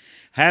Panic.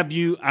 Have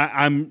you?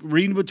 I'm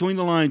reading between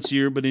the lines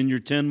here, but in your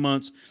 10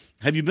 months,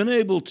 have you been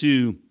able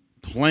to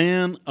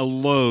plan a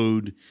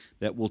load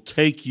that will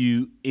take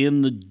you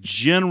in the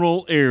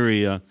general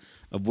area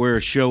of where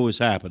a show is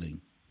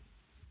happening?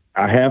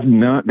 I have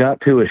not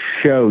got to a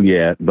show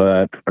yet,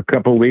 but a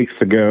couple weeks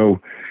ago,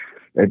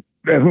 as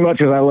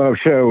much as I love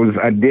shows,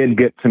 I did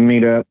get to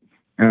meet up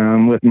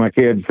with my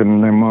kids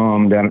and their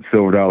mom down at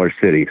Silver Dollar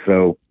City.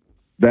 So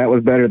that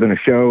was better than a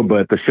show,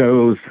 but the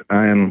shows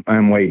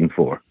I'm waiting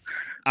for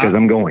because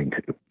I'm going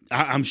to.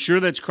 I'm sure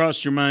that's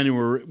crossed your mind, and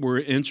we're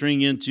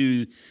entering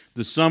into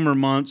the summer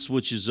months,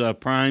 which is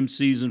prime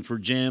season for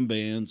jam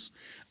bands.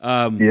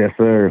 Yes,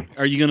 sir.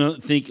 Are you going to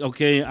think,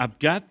 okay, I've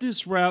got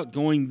this route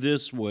going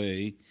this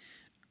way.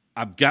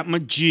 I've got my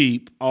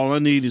Jeep. All I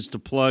need is to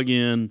plug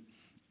in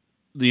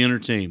the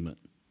entertainment.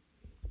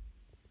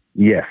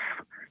 Yes.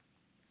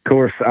 Of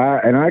course,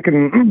 I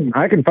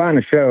can find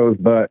the shows,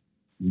 but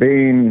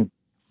being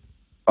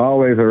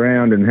always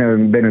around and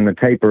having been in the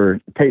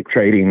tape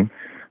trading,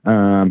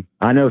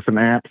 I know some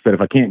apps that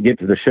if I can't get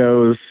to the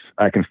shows,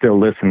 I can still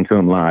listen to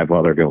them live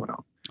while they're going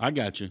on. I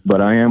got you. But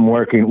I am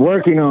working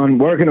on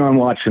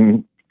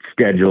watching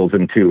schedules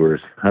and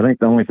tours. I think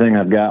the only thing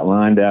I've got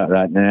lined out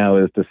right now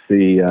is to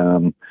see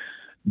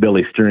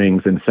Billy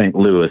Strings in St.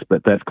 Louis,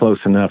 but that's close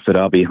enough that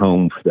I'll be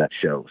home for that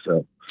show.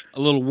 So I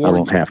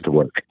won't have to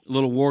work. A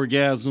little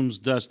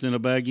wargasms, dust in a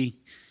baggie.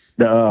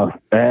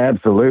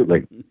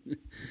 Absolutely.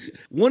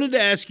 Wanted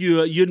to ask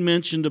you, you'd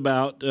mentioned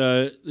about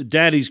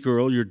Daddy's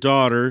Girl, your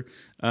daughter.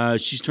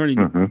 She's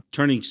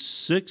turning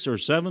 6 or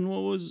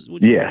 7.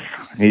 Yes.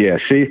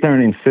 She's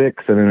turning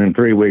 6, and then in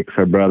 3 weeks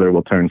her brother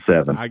will turn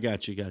 7. I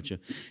got you.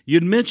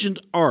 You'd mentioned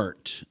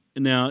art.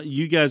 Now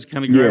you guys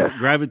kind of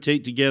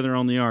gravitate together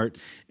on the art,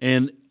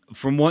 and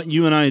from what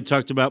you and I had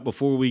talked about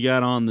before we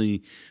got on the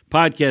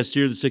podcast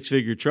here, the Six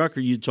Figure Trucker,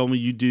 you told me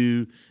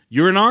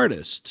you're an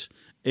artist,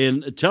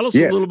 and tell us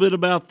a little bit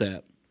about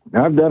that.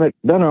 I've done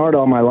art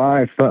all my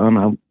life.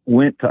 I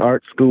went to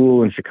art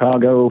school in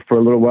Chicago for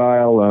a little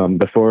while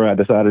before I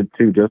decided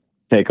to just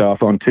take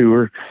off on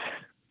tour.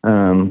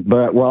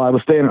 But while I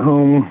was staying at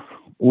home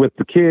with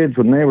the kids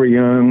when they were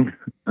young,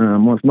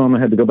 once Mama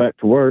had to go back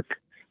to work,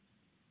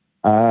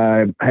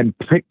 I had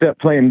picked up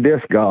playing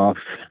disc golf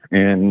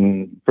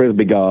and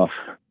frisbee golf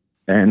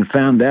and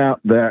found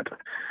out that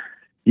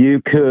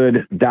you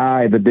could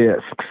dye the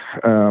discs,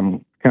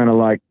 kind of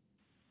like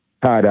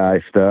tie-dye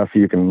stuff.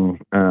 You can,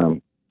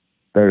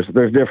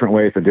 there's different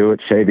ways to do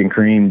it, shaving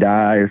cream,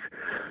 dyes,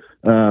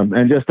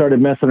 and just started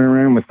messing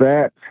around with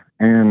that.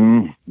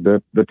 And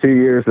the 2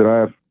 years that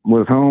I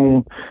was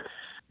home,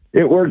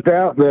 it worked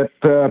out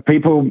that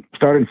people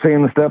started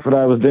seeing the stuff that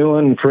I was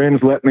doing. Friends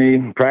let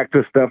me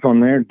practice stuff on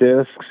their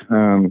discs.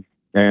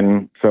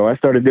 And so I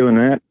started doing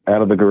that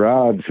out of the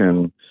garage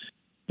and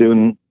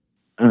doing,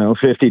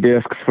 50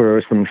 discs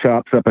for some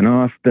shops up in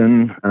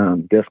Austin,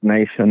 Disc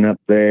Nation up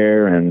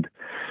there. And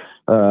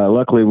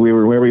luckily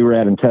where we were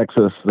at in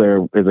Texas,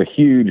 there is a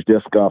huge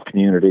disc golf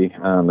community.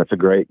 That's a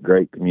great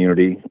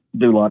community.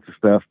 Do lots of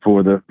stuff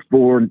for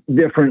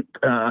different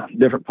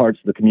parts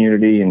of the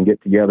community and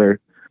get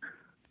together.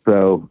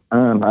 So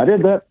I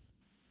did that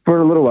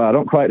for a little while. I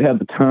don't quite have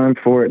the time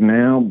for it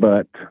now,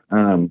 but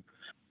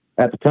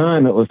at the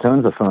time it was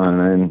tons of fun.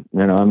 And,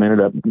 I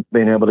ended up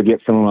being able to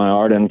get some of my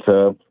art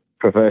into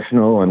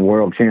professional and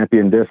world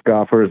champion disc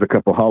golfers, a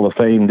couple Hall of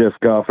Fame disc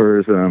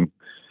golfers.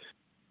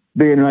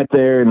 Being right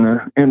there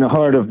in the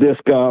heart of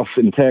disc golf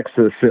in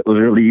Texas, it was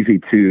really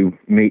easy to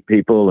meet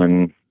people,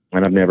 and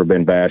I've never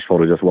been bashful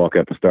to just walk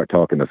up and start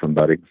talking to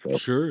somebody. So.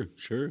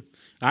 Sure.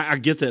 I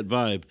get that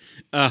vibe.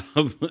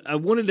 I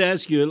wanted to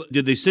ask you,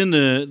 did they send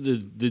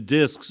the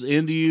discs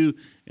into you,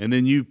 and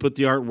then you put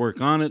the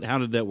artwork on it? How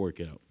did that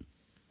work out?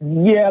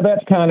 Yeah,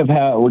 that's kind of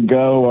how it would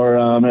go. Or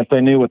if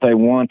they knew what they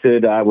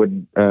wanted, I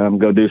would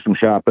go do some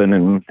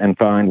shopping and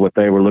find what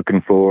they were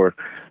looking for.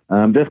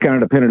 This kind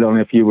of depended on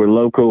if you were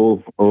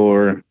local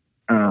or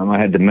I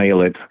had to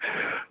mail it.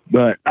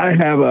 But I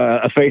have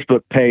a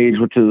Facebook page,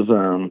 which is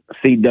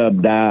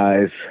C-Dub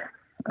Dyes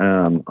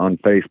on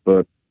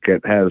Facebook.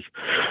 It has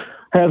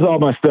all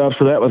my stuff,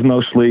 so that was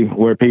mostly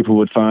where people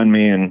would find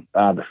me, and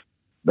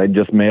they'd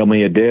just mail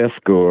me a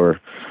disc,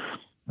 or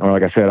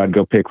like I said, I'd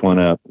go pick one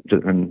up,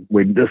 and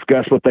we'd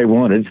discuss what they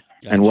wanted.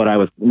 Gotcha. And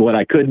what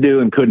I could do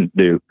and couldn't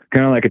do.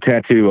 Kind of like a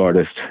tattoo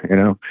artist,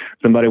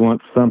 Somebody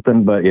wants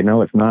something, but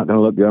it's not going to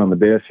look good on the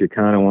disc. You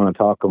kind of want to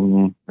talk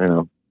them,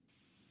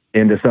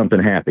 into something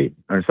happy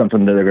or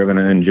something that they're going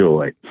to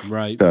enjoy.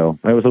 Right. So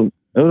it was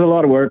a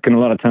lot of work and a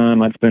lot of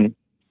time. I'd spend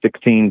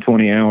 16,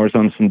 20 hours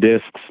on some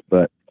discs,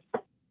 but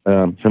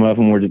some of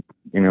them were,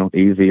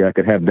 easy. I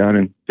could have done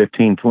in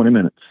 15, 20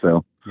 minutes.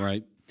 So.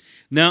 Right.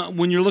 Now,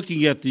 when you're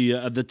looking at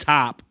the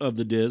top of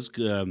the disc,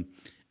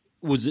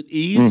 was it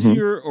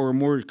easier or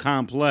more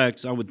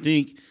complex? I would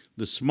think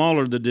the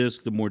smaller the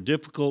disc, the more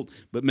difficult,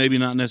 but maybe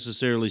not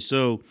necessarily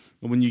so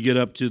when you get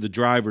up to the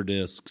driver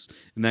discs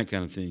and that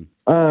kind of thing.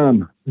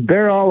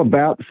 They're all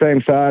about the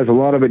same size. A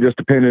lot of it just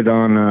depended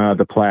on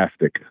the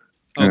plastic.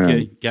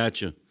 Okay,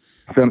 gotcha.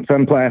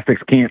 Some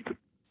plastics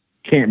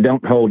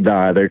don't hold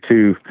dye.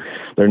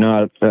 They're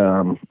not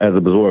as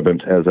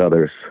absorbent as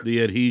others.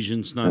 The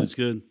adhesion's not as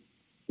good.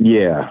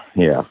 Yeah.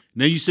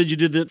 Now, you said you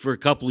did that for a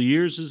couple of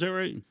years, is that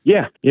right?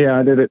 Yeah,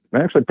 I did it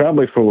actually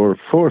probably for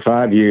 4 or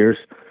 5 years.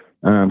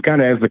 Kind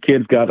of as the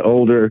kids got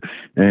older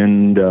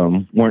and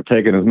weren't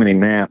taking as many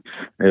naps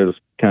is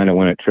kind of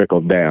when it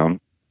trickled down.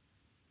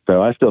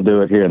 So I still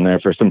do it here and there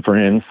for some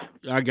friends.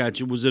 I got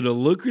you. Was it a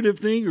lucrative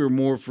thing or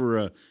more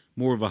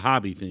of a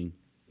hobby thing?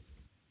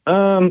 It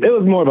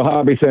was more of a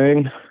hobby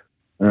thing.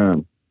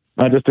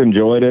 I just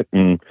enjoyed it,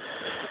 and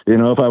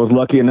if I was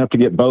lucky enough to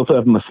get both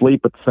of them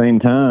asleep at the same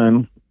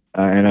time,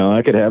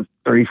 I could have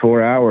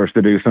 3-4 hours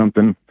to do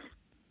something.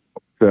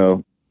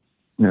 So,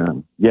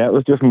 it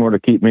was just more to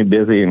keep me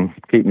busy and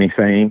keep me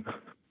sane.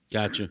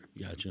 Gotcha.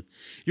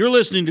 You're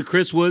listening to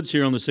Chris Woods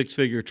here on the Six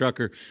Figure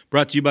Trucker,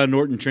 brought to you by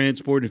Norton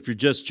Transport. If you're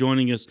just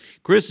joining us,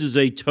 Chris is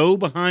a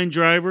tow-behind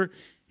driver.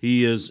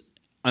 He is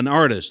an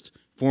artist,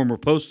 former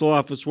postal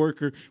office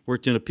worker,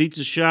 worked in a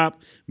pizza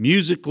shop,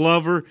 music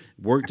lover,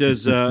 worked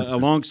as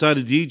alongside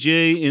a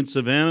DJ in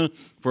Savannah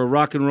for a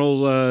rock and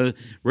roll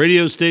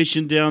radio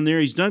station down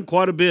there. He's done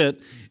quite a bit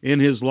in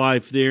his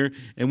life there.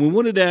 And we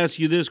wanted to ask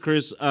you this,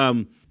 Chris.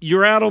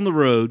 You're out on the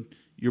road.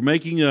 You're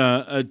making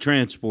a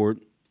transport.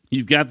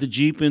 You've got the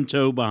Jeep in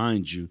tow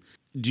behind you.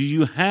 Do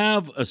you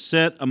have a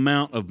set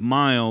amount of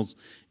miles?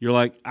 You're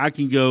like,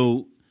 I'm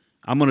going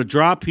to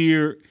drop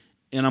here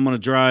and I'm going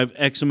to drive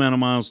X amount of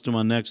miles to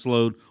my next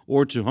load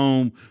or to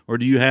home? Or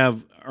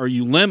are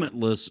you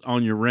limitless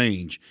on your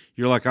range?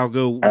 You're like, I'll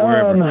go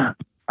wherever.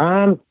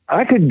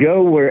 I could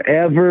go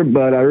wherever,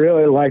 but I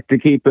really like to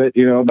keep it,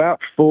 about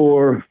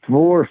 4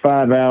 or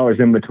 5 hours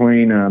in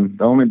between.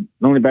 The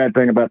only bad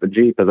thing about the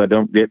Jeep is I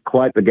don't get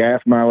quite the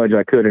gas mileage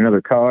I could in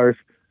other cars.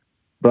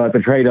 But the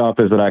trade-off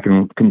is that I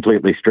can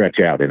completely stretch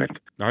out in it.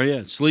 Oh,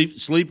 yeah.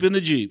 Sleep in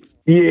the Jeep.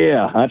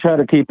 Yeah, I try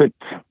to keep it,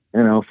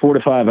 4 to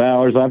 5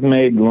 hours. I've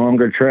made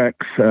longer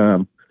treks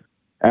out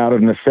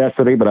of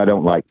necessity, but I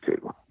don't like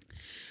to.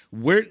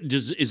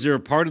 Is there a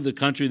part of the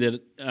country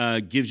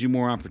that gives you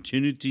more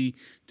opportunity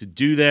to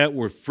do that,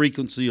 where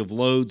frequency of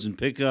loads and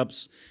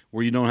pickups,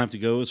 where you don't have to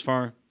go as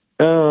far?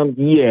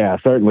 Yeah,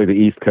 certainly the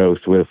East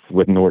Coast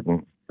with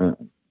Norton.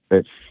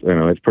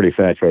 It's pretty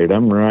saturated.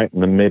 I'm right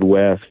in the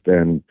Midwest,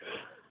 and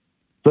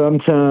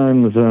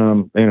sometimes,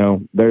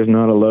 there's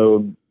not a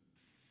load,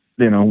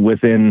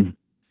 within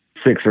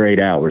 6 or 8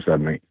 hours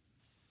of me.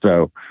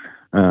 So,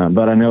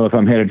 but I know if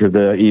I'm headed to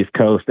the East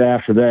Coast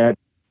after that,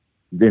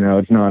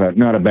 it's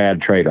not a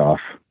bad trade-off.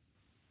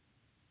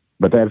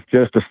 But that's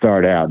just to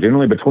start out.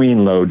 Generally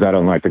between loads, I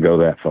don't like to go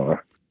that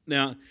far.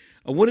 Now,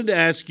 I wanted to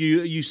ask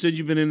you, you said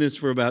you've been in this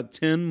for about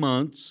 10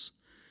 months.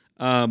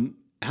 How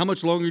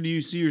much longer do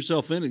you see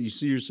yourself in it? Do you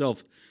see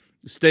yourself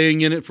staying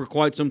in it for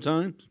quite some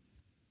time?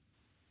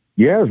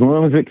 Yeah, as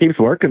long as it keeps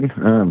working.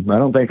 I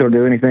don't think it'll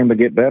do anything but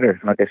get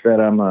better. Like I said,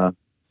 I'm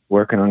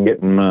working on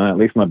getting at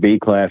least my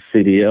B-class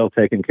CDL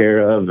taken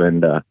care of,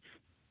 and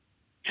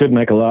should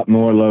make a lot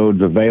more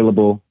loads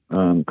available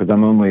because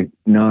I'm only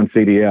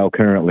non-CDL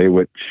currently,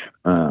 which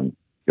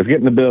is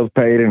getting the bills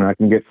paid, and I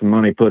can get some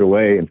money put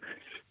away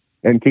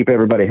and keep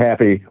everybody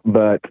happy.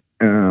 But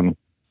I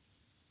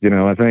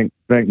think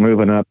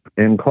moving up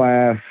in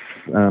class,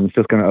 it's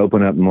just going to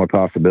open up more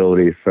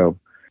possibilities. So.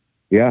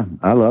 Yeah,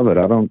 I love it.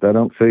 I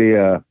don't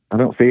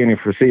see any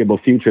foreseeable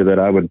future that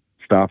I would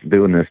stop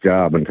doing this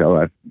job until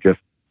I just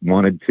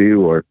wanted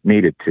to or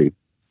needed to.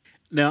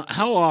 Now,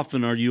 how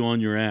often are you on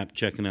your app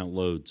checking out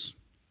loads?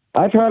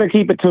 I try to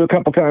keep it to a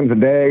couple times a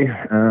day.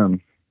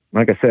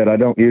 Like I said, I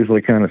don't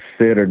usually kind of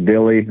sit or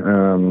dilly.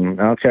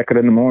 I'll check it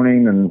in the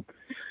morning and,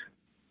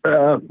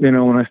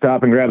 when I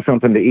stop and grab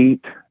something to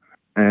eat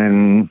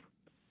and,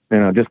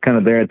 just kind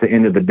of there at the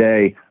end of the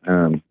day.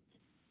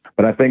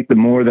 But I think the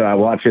more that I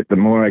watch it, the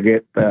more I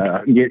get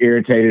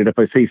irritated if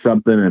I see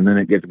something and then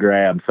it gets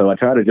grabbed. So I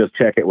try to just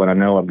check it when I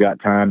know I've got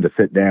time to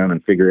sit down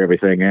and figure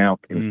everything out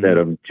instead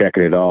of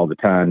checking it all the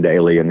time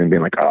daily and then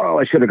being like, oh,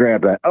 I should have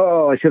grabbed that.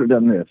 Oh, I should have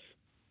done this.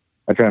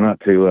 I try not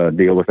to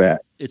deal with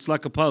that. It's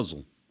like a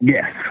puzzle.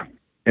 Yes,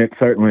 it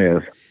certainly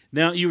is.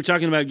 Now, you were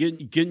talking about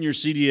getting your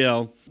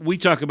CDL. We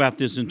talk about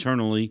this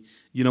internally.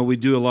 We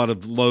do a lot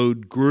of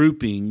load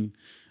grouping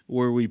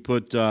where we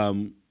put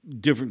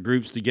different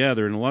groups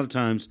together, and a lot of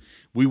times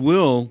we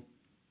will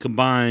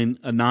combine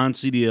a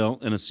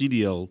non-CDL and a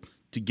CDL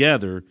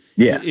together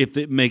if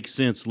it makes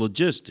sense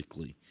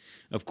logistically.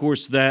 Of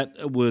course,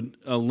 that would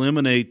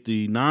eliminate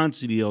the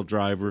non-CDL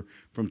driver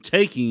from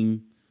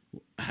taking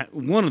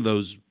one of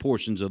those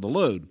portions of the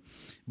load.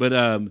 But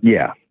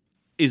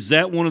is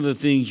that one of the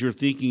things you're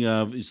thinking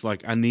of? Is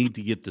like, I need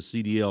to get the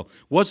CDL.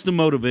 What's the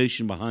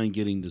motivation behind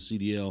getting the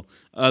CDL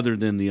other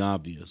than the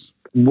obvious?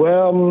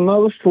 Well,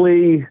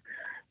 mostly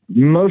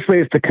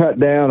it's to cut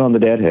down on the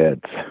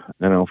deadheads.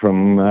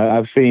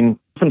 I've seen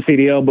some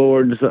CDL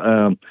boards,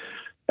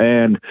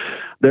 and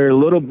they're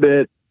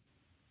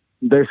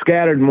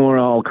scattered more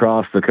all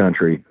across the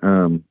country.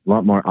 A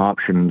lot more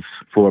options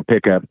for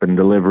pickup and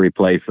delivery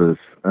places,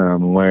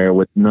 where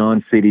with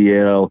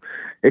non-CDL,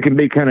 it can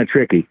be kind of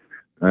tricky.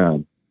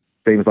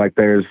 Seems like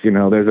there's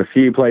a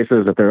few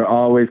places that they're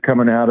always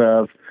coming out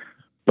of,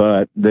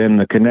 but then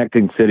the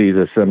connecting cities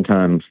is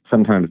sometimes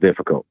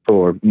difficult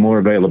for more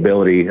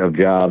availability of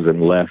jobs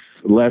and less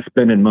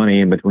spending money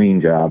in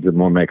between jobs and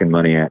more making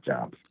money at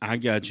jobs. I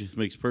got you.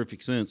 Makes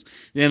perfect sense.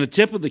 And a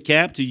tip of the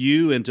cap to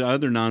you and to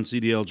other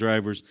non-CDL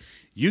drivers,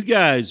 you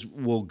guys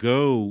will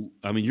go,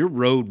 you're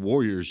road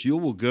warriors. You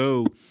will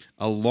go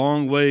a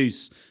long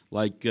ways,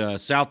 like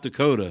South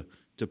Dakota,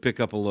 to pick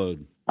up a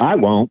load. I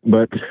won't,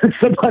 but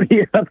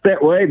somebody up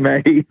that way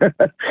may.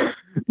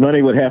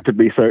 Money would have to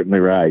be certainly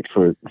right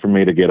for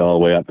me to get all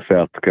the way up to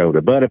South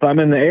Dakota. But if I'm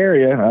in the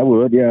area, I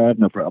would. Yeah, I have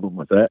no problem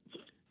with that.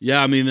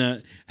 Yeah,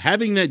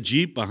 having that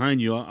Jeep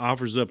behind you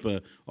offers up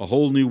a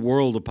whole new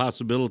world of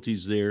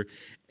possibilities there.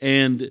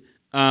 And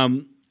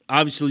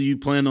obviously you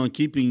plan on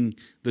keeping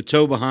the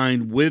tow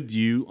behind with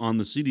you on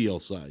the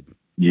CDL side.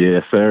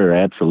 Yes, sir,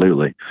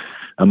 absolutely.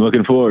 I'm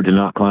looking forward to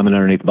not climbing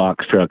underneath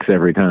box trucks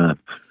every time.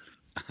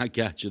 I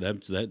got you.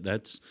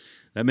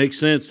 That makes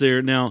sense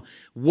there. Now,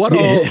 what's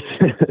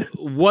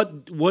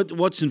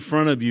in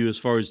front of you as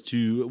far as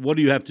what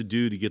do you have to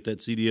do to get that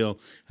CDL?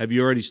 Have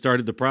you already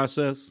started the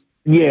process?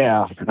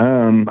 Yeah.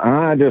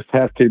 I just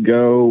have to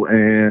go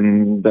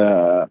and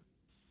I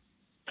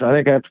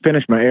think I have to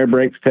finish my air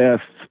brakes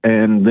tests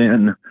and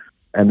then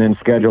and then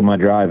schedule my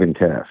driving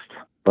test.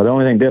 But the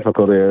only thing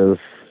difficult is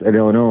in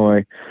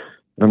Illinois,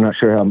 I'm not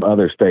sure how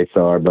other states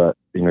are, but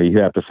you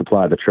have to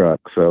supply the truck.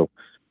 So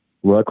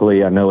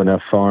luckily I know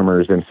enough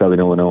farmers in Southern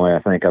Illinois. I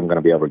think I'm going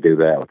to be able to do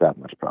that without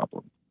much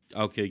problem.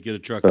 Okay, get a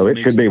truck. So it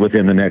should be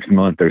within the next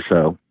month or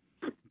so.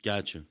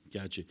 Gotcha.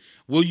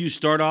 Will you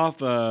start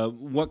off,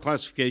 what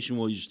classification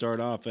will you start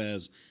off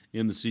as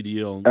in the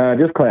CDL?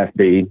 Just Class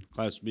B.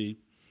 Class B.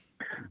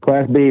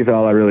 Class B is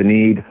all I really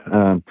need.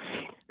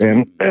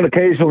 And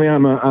occasionally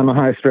I'm a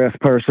high stress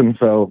person,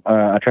 so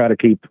I try to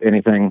keep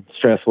anything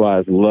stress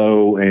wise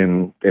low.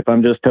 And if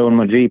I'm just towing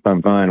my Jeep,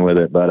 I'm fine with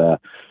it. But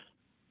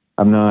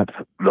I'm not.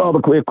 All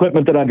the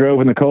equipment that I drove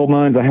in the coal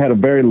mines, I had a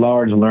very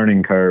large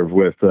learning curve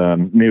with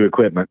new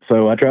equipment.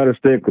 So I try to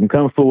stick. I'm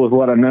comfortable with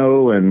what I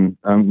know, and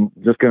I'm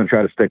just going to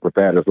try to stick with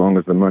that as long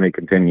as the money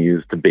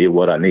continues to be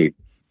what I need.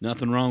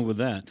 Nothing wrong with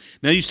that.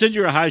 Now, you said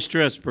you're a high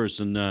stress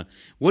person.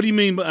 What do you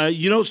mean?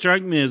 You don't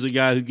strike me as a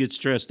guy who gets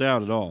stressed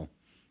out at all.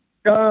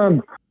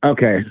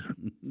 Okay.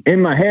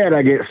 In my head,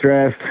 I get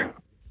stressed.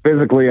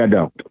 Physically, I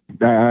don't.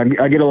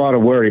 I get a lot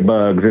of worry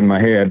bugs in my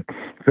head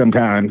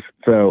sometimes.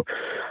 So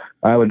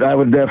I would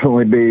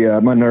definitely be,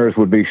 my nerves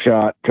would be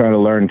shot trying to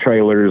learn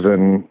trailers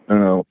and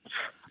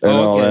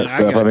all that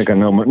stuff. I think I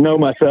know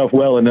myself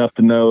well enough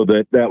to know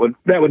that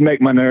would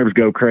make my nerves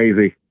go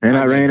crazy. And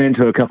I ran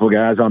into a couple of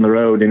guys on the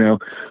road,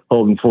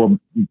 holding 4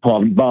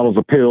 bottles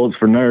of pills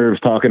for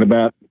nerves, talking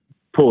about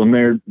pulling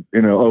their,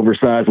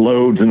 oversized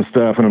loads and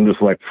stuff. And I'm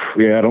just like,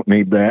 yeah, I don't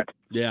need that.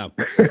 Yeah.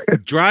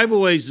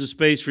 Driveaway's the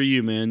space for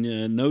you, man.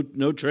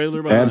 No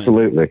trailer behind.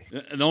 Absolutely.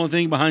 The only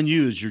thing behind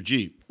you is your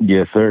Jeep.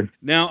 Yes, sir.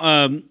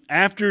 Now,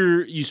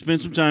 after you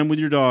spend some time with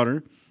your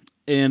daughter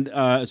and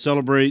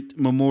celebrate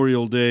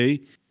Memorial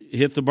Day,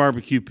 hit the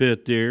barbecue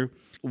pit there,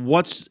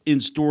 what's in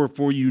store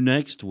for you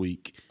next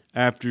week?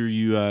 After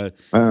you, are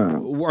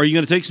you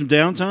going to take some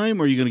downtime,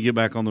 or are you going to get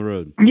back on the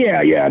road?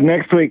 Yeah.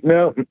 Next week,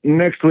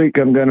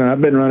 I've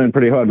been running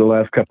pretty hard the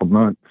last couple of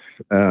months.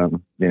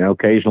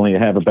 Occasionally I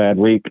have a bad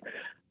week.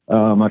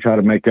 I try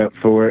to make up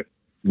for it.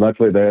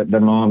 Luckily, their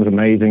mom's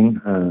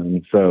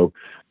amazing. So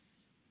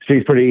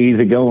she's pretty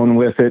easy going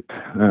with it.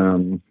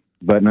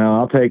 But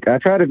no, I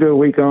try to do a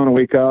week on, a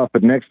week off,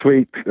 but next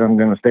week I'm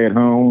going to stay at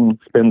home,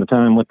 spend the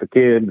time with the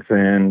kids,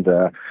 and,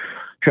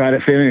 try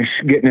to finish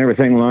getting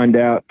everything lined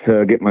out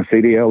to get my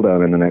CDL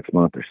done in the next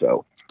month or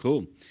so.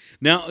 Cool.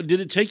 Now,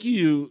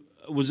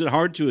 was it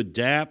hard to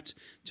adapt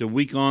to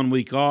week on,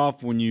 week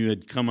off when you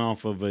had come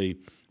off of a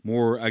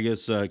more, I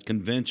guess,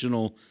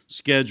 conventional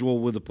schedule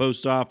with the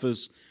post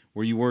office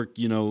where you work,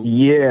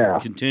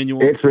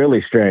 continual? It's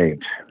really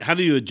strange. How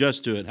do you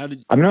adjust to it?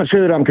 I'm not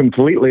sure that I'm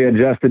completely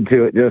adjusted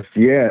to it just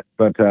yet,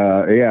 but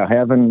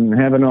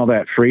having all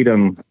that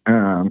freedom,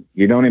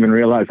 you don't even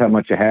realize how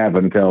much you have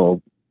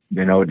until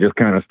it just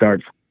kind of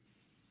starts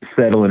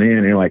settling in.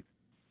 And you're like,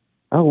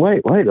 oh,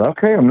 wait,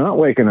 okay, I'm not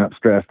waking up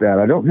stressed out.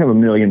 I don't have a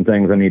million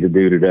things I need to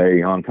do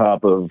today on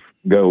top of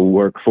go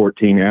work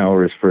 14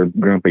 hours for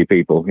grumpy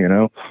people,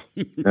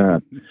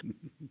 So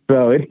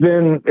it's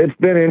been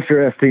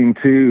interesting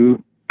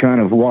to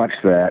kind of watch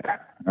that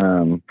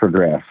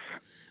progress.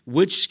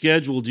 Which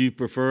schedule do you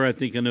prefer? I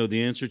think I know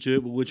the answer to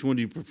it, but which one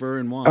do you prefer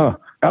and why?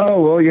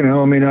 Well,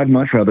 I'd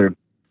much rather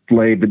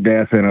laid to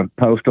death in a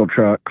postal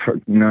truck for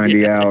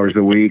 90 hours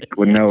a week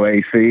with no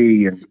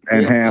AC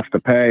and half the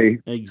pay.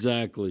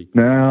 Exactly.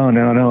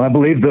 No. I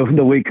believe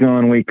the week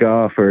on, week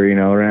off, or,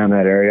 around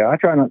that area. I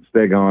try not to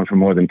stay gone for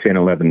more than 10,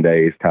 11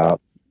 days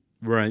top.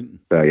 Right.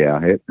 So,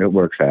 yeah, it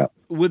works out.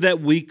 With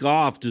that week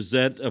off, does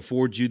that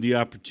afford you the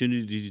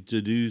opportunity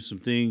to do some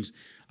things,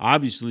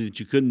 obviously, that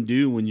you couldn't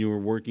do when you were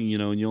working,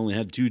 and you only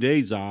had 2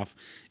 days off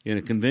in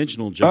a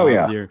conventional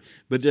job there?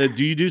 But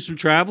do you do some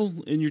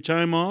travel in your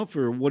time off,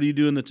 or what do you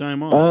do in the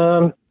time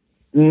off?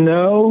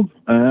 No.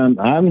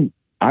 I'm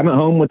at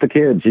home with the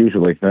kids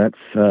usually. That's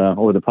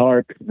or the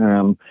park.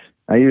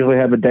 I usually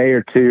have a day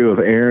or two of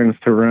errands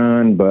to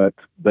run, but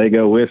they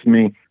go with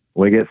me.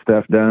 We get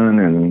stuff done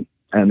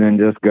and then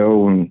just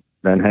go and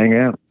hang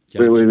out.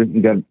 Gotcha.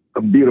 We got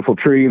a beautiful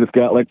tree that's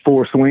got like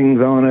 4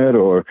 swings on it,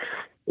 or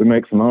we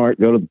make some art,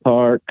 go to the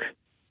park.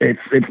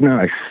 It's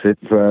nice. It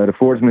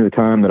affords me the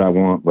time that I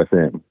want with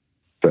them.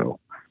 So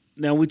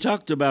now we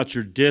talked about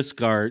your disc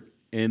art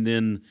and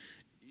then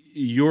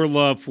your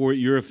love for it,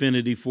 your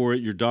affinity for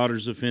it, your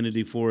daughter's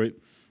affinity for it.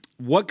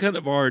 What kind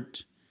of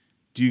art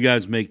do you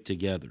guys make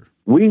together?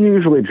 We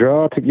usually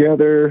draw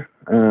together,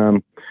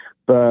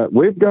 but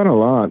we've done a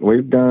lot.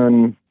 We've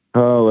done,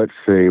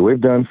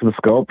 we've done some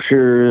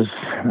sculptures.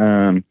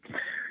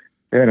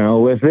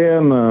 With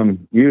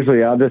them,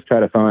 usually I'll just try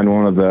to find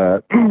one of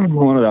the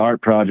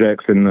art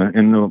projects in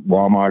the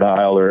Walmart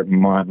aisle or at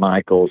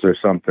Michael's or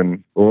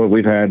something. Or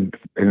we've had,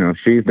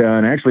 she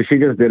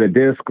just did a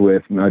disc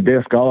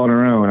all on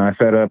her own. I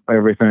set up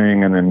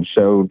everything and then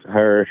showed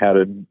her how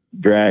to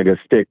drag a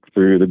stick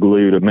through the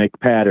glue to make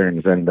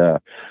patterns. And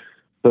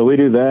so we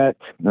do that.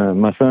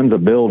 My son's a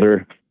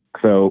builder,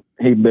 so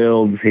he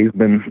builds. He's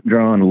been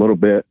drawing a little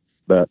bit,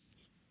 but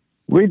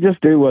we just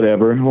do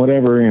whatever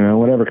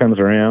comes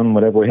around,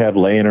 whatever we have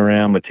laying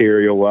around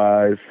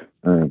material-wise.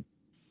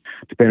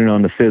 Depending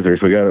on the scissors,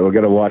 we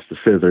got to watch the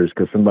scissors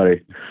because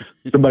somebody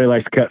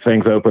likes to cut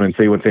things open and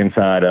see what's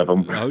inside of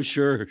them. Oh,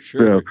 sure.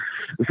 So,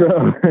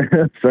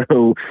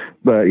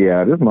 but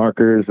yeah, just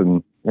markers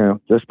and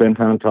just spend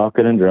time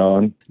talking and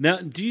drawing. Now,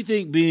 do you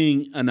think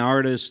being an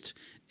artist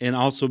and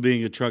also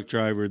being a truck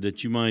driver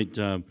that you might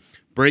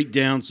break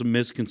down some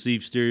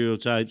misconceived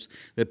stereotypes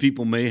that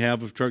people may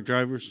have of truck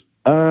drivers?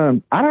 I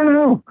don't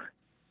know.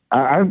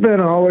 I've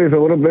been always a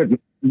little bit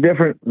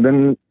different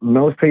than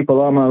most people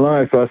all my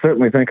life, so I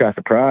certainly think I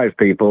surprise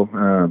people.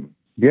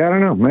 Yeah, I don't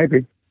know.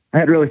 Maybe I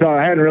hadn't really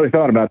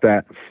thought about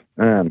that.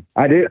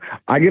 I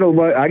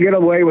get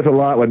away with a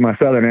lot with my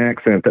southern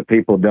accent that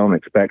people don't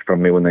expect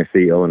from me when they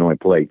see Illinois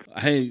plates.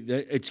 Hey,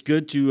 it's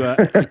good to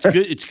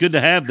it's good to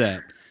have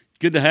that.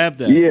 Good to have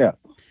that. Yeah.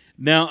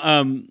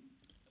 Now,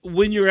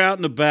 when you're out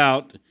and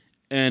about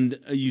and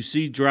you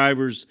see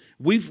drivers,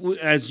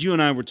 as you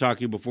and I were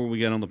talking before we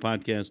got on the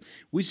podcast,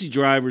 we see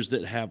drivers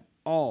that have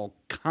all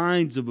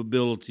kinds of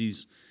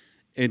abilities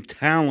and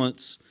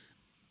talents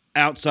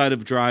outside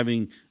of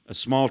driving a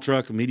small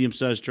truck, a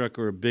medium-sized truck,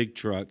 or a big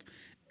truck.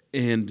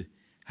 And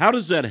how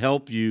does that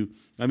help you?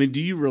 I mean,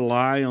 do you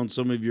rely on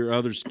some of your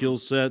other skill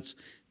sets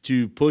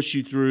to push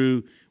you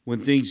through when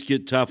things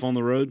get tough on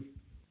the road?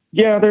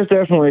 Yeah, there's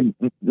definitely,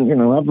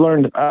 I've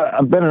learned,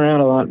 I've been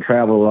around a lot and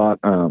traveled a lot.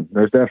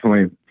 There's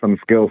definitely some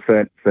skill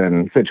sets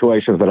and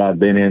situations that I've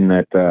been in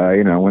that,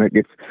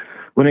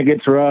 when it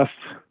gets rough,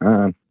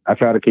 I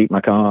try to keep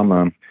my calm.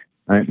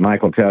 I think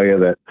Mike will tell you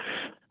that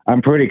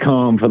I'm pretty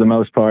calm for the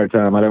most part.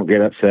 I don't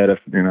get upset if,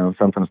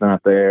 something's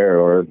not there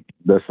or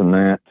this and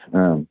that.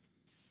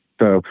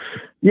 So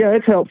yeah,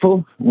 it's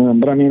helpful.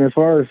 But I mean, as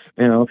far as,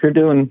 if you're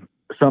doing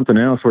something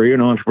else where you're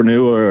an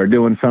entrepreneur or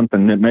doing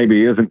something that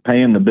maybe isn't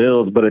paying the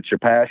bills, but it's your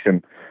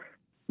passion,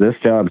 this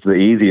job's the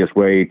easiest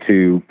way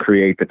to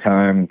create the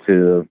time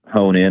to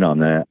hone in on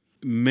that.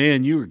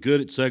 Man, you were good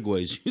at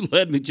segues. You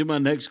led me to my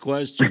next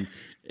question.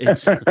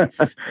 It's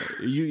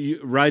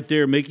you right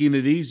there, making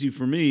it easy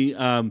for me.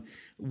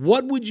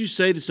 What would you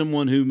say to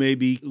someone who may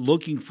be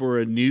looking for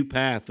a new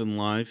path in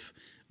life?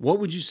 What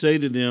would you say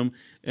to them?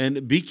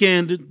 And be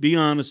candid, be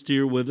honest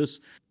here with us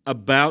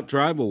about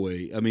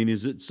Driveaway. I mean,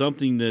 is it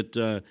something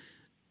that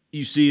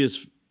you see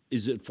as,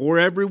 is it for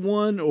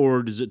everyone,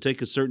 or does it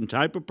take a certain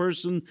type of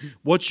person?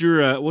 What's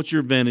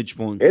your vantage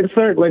point? It's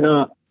certainly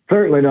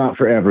not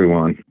for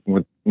everyone.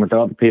 With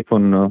all the people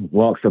in the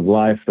walks of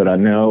life that I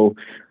know,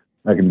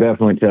 I can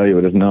definitely tell you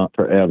it is not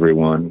for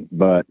everyone.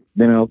 But,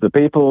 the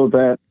people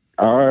that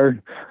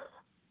are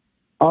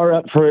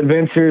up for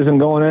adventures and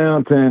going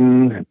out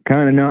and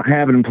kind of not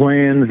having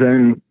plans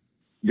and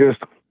just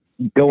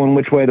going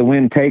which way the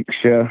wind takes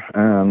you,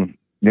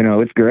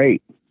 it's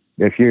great.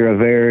 If you're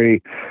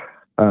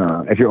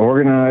if you're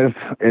organized,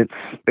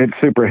 it's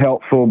super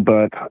helpful,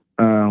 but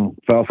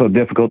it's also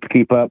difficult to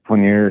keep up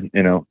when you're,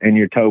 in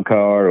your tow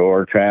car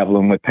or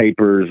traveling with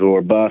papers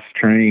or bus,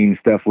 train,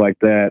 stuff like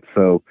that.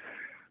 So,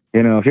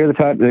 if you're the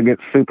type that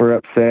gets super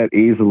upset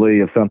easily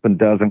if something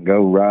doesn't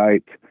go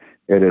right,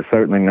 it is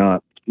certainly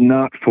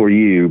not for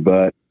you.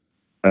 But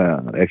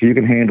if you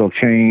can handle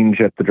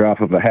change at the drop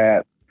of a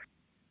hat,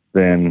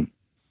 then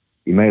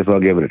you may as well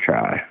give it a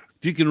try.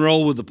 If you can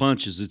roll with the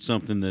punches, it's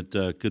something that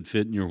could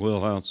fit in your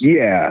wheelhouse.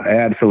 Yeah,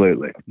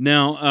 absolutely.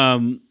 Now,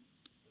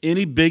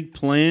 any big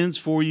plans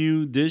for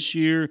you this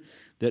year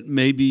that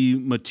may be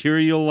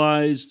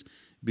materialized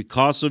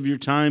because of your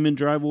time in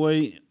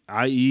Driveaway,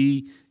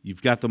 i.e.,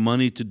 you've got the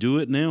money to do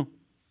it now?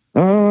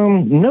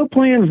 No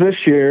plans this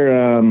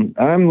year.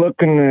 I'm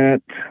looking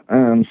at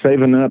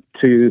saving up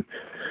to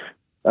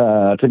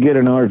get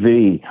an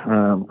RV,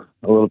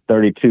 a little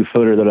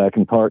 32-footer that I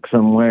can park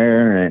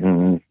somewhere,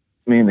 and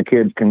me and the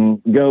kids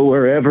can go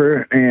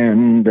wherever,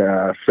 and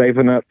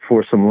saving up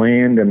for some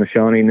land in the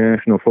Shawnee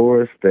National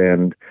Forest,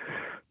 and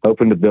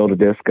hoping to build a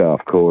disc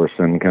golf course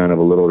and kind of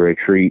a little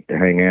retreat to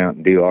hang out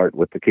and do art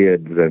with the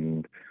kids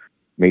and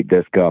meet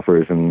disc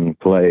golfers and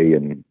play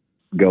and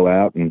go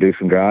out and do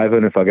some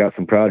driving if I got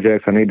some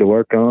projects I need to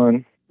work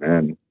on,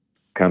 and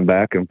come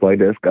back and play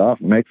disc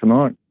golf and make some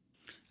art.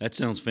 That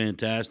sounds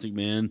fantastic,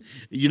 man.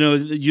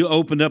 You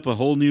opened up a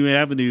whole new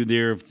avenue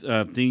there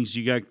of things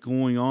you got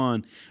going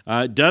on.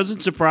 It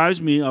doesn't surprise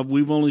me.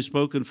 We've only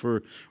spoken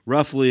for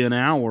roughly an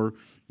hour,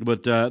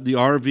 but the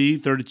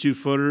RV,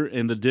 32-footer,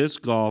 and the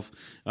disc golf,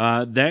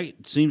 that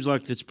seems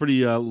like it's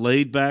pretty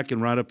laid back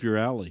and right up your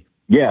alley.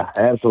 Yeah,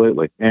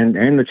 absolutely.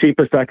 And the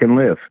cheapest I can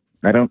live.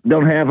 I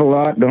don't have a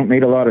lot, don't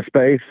need a lot of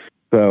space.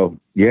 So,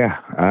 yeah,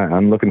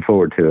 I'm looking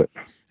forward to it.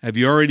 Have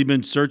you already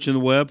been searching the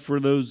web for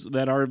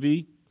that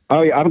RV?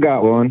 Oh yeah, I've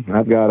got one.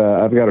 I've got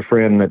a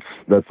friend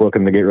that's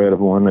looking to get rid of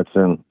one. It's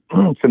an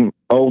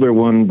older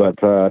one, but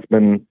it's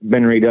been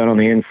redone on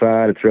the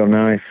inside. It's real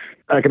nice.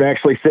 I could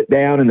actually sit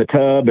down in the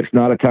tub. It's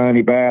not a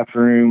tiny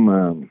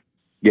bathroom.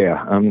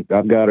 Yeah,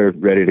 I've got her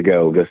ready to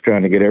go. Just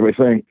trying to get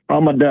everything,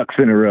 all my ducks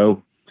in a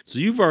row. So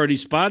you've already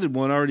spotted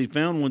one, already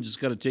found one. Just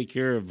got to take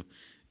care of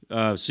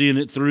seeing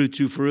it through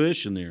to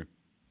fruition there.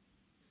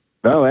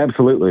 Oh,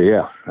 absolutely.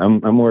 Yeah.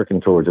 I'm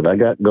working towards it. I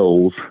got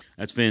goals.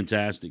 That's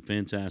fantastic.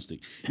 Fantastic.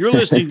 You're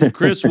listening to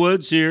Chris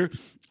Woods here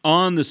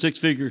on the Six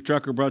Figure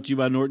Trucker, brought to you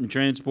by Norton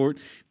Transport.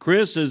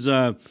 Chris has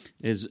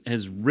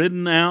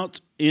ridden out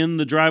in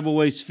the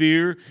Driveaway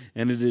sphere,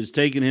 and it has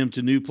taken him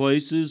to new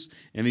places,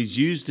 and he's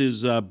used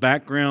his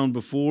background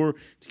before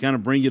to kind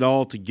of bring it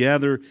all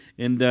together.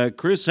 And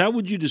Chris, how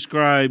would you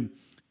describe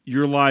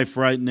your life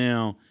right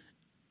now?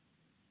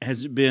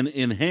 Has it been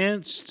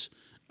enhanced,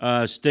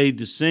 stayed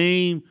the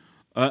same?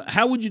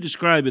 How would you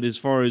describe it as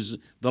far as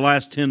the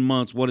last 10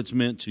 months, what it's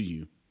meant to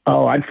you?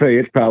 Oh, I'd say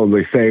it's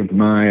probably saved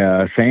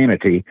my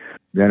sanity.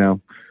 You know,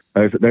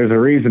 there's a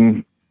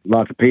reason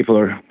lots of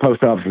people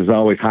post office is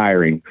always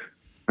hiring.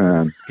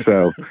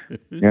 So,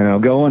 you know,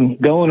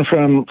 going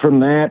from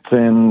that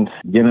and,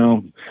 you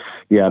know,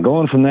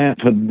 going from that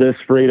to this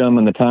freedom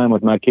and the time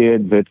with my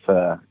kids,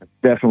 it's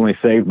definitely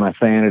saved my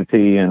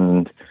sanity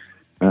and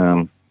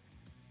a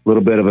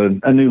little bit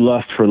of a new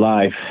lust for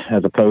life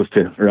as opposed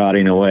to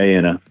rotting away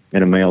in a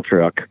mail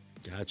truck.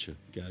 Gotcha.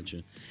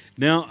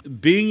 Now,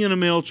 being in a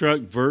mail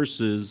truck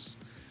versus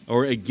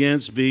or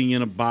against being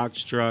in a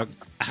box truck,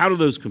 how do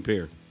those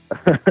compare?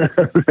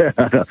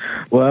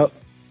 Well,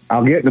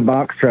 I'll get in a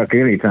box truck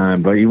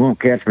anytime, but you won't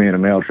catch me in a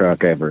mail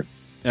truck ever.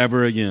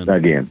 Ever again.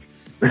 Ever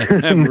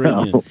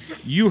no. Again.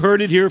 You heard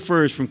it here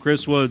first from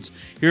Chris Woods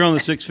here on the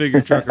Six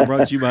Figure Trucker,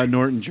 brought to you by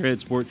Norton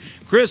Transport.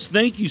 Chris,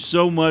 thank you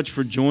so much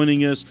for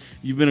joining us.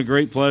 You've been a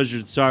great pleasure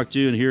to talk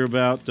to and hear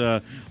about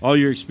all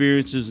your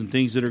experiences and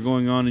things that are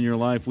going on in your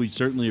life. We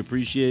certainly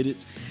appreciate it.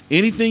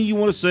 Anything you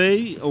want to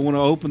say? I want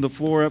to open the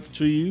floor up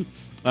to you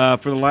for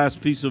the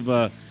last piece of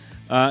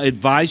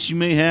advice you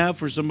may have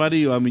for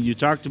somebody. I mean, you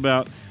talked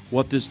about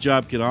what this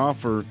job can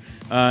offer.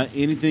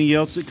 Anything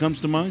else that comes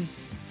to mind?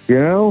 You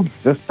know,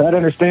 just try to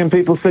understand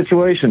people's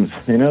situations.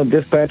 You know,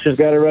 dispatchers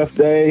got a rough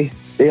day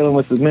dealing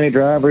with as many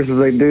drivers as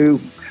they do,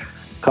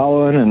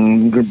 calling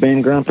and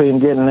being grumpy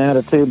and getting an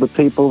attitude with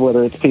people,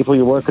 whether it's people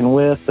you're working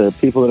with or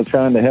people that are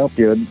trying to help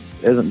you,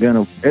 isn't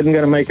gonna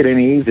make it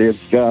any easier.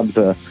 This job's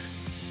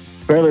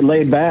fairly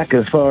laid back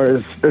as far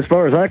as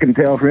I can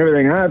tell from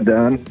everything I've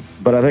done,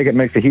 but I think it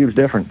makes a huge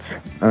difference.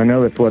 I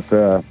know that's what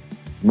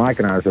Mike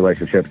and I's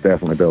relationship's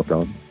definitely built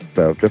on.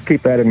 So just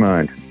keep that in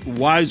mind.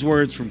 Wise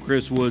words from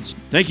Chris Woods.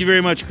 Thank you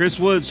very much, Chris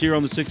Woods, here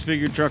on the Six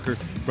Figure Trucker,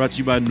 brought to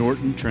you by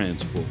Norton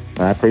Transport.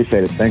 I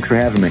appreciate it. Thanks for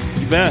having me.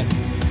 You bet.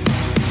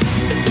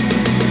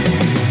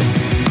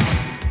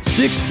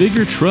 Six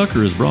Figure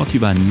Trucker is brought to you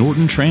by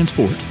Norton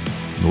Transport.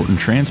 Norton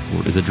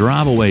Transport is a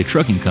drive-away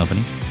trucking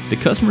company that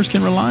customers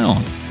can rely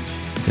on.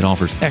 It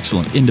offers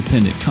excellent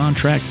independent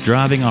contract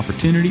driving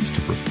opportunities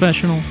to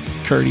professional,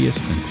 courteous,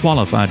 and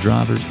qualified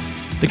drivers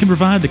that can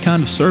provide the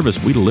kind of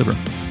service we deliver.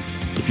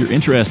 If you're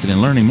interested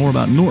in learning more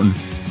about Norton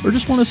or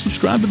just want to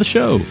subscribe to the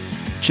show,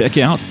 check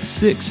out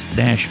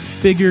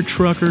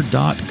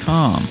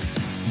 6-figuretrucker.com.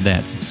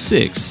 That's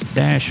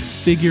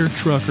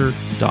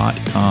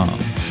 6-figuretrucker.com.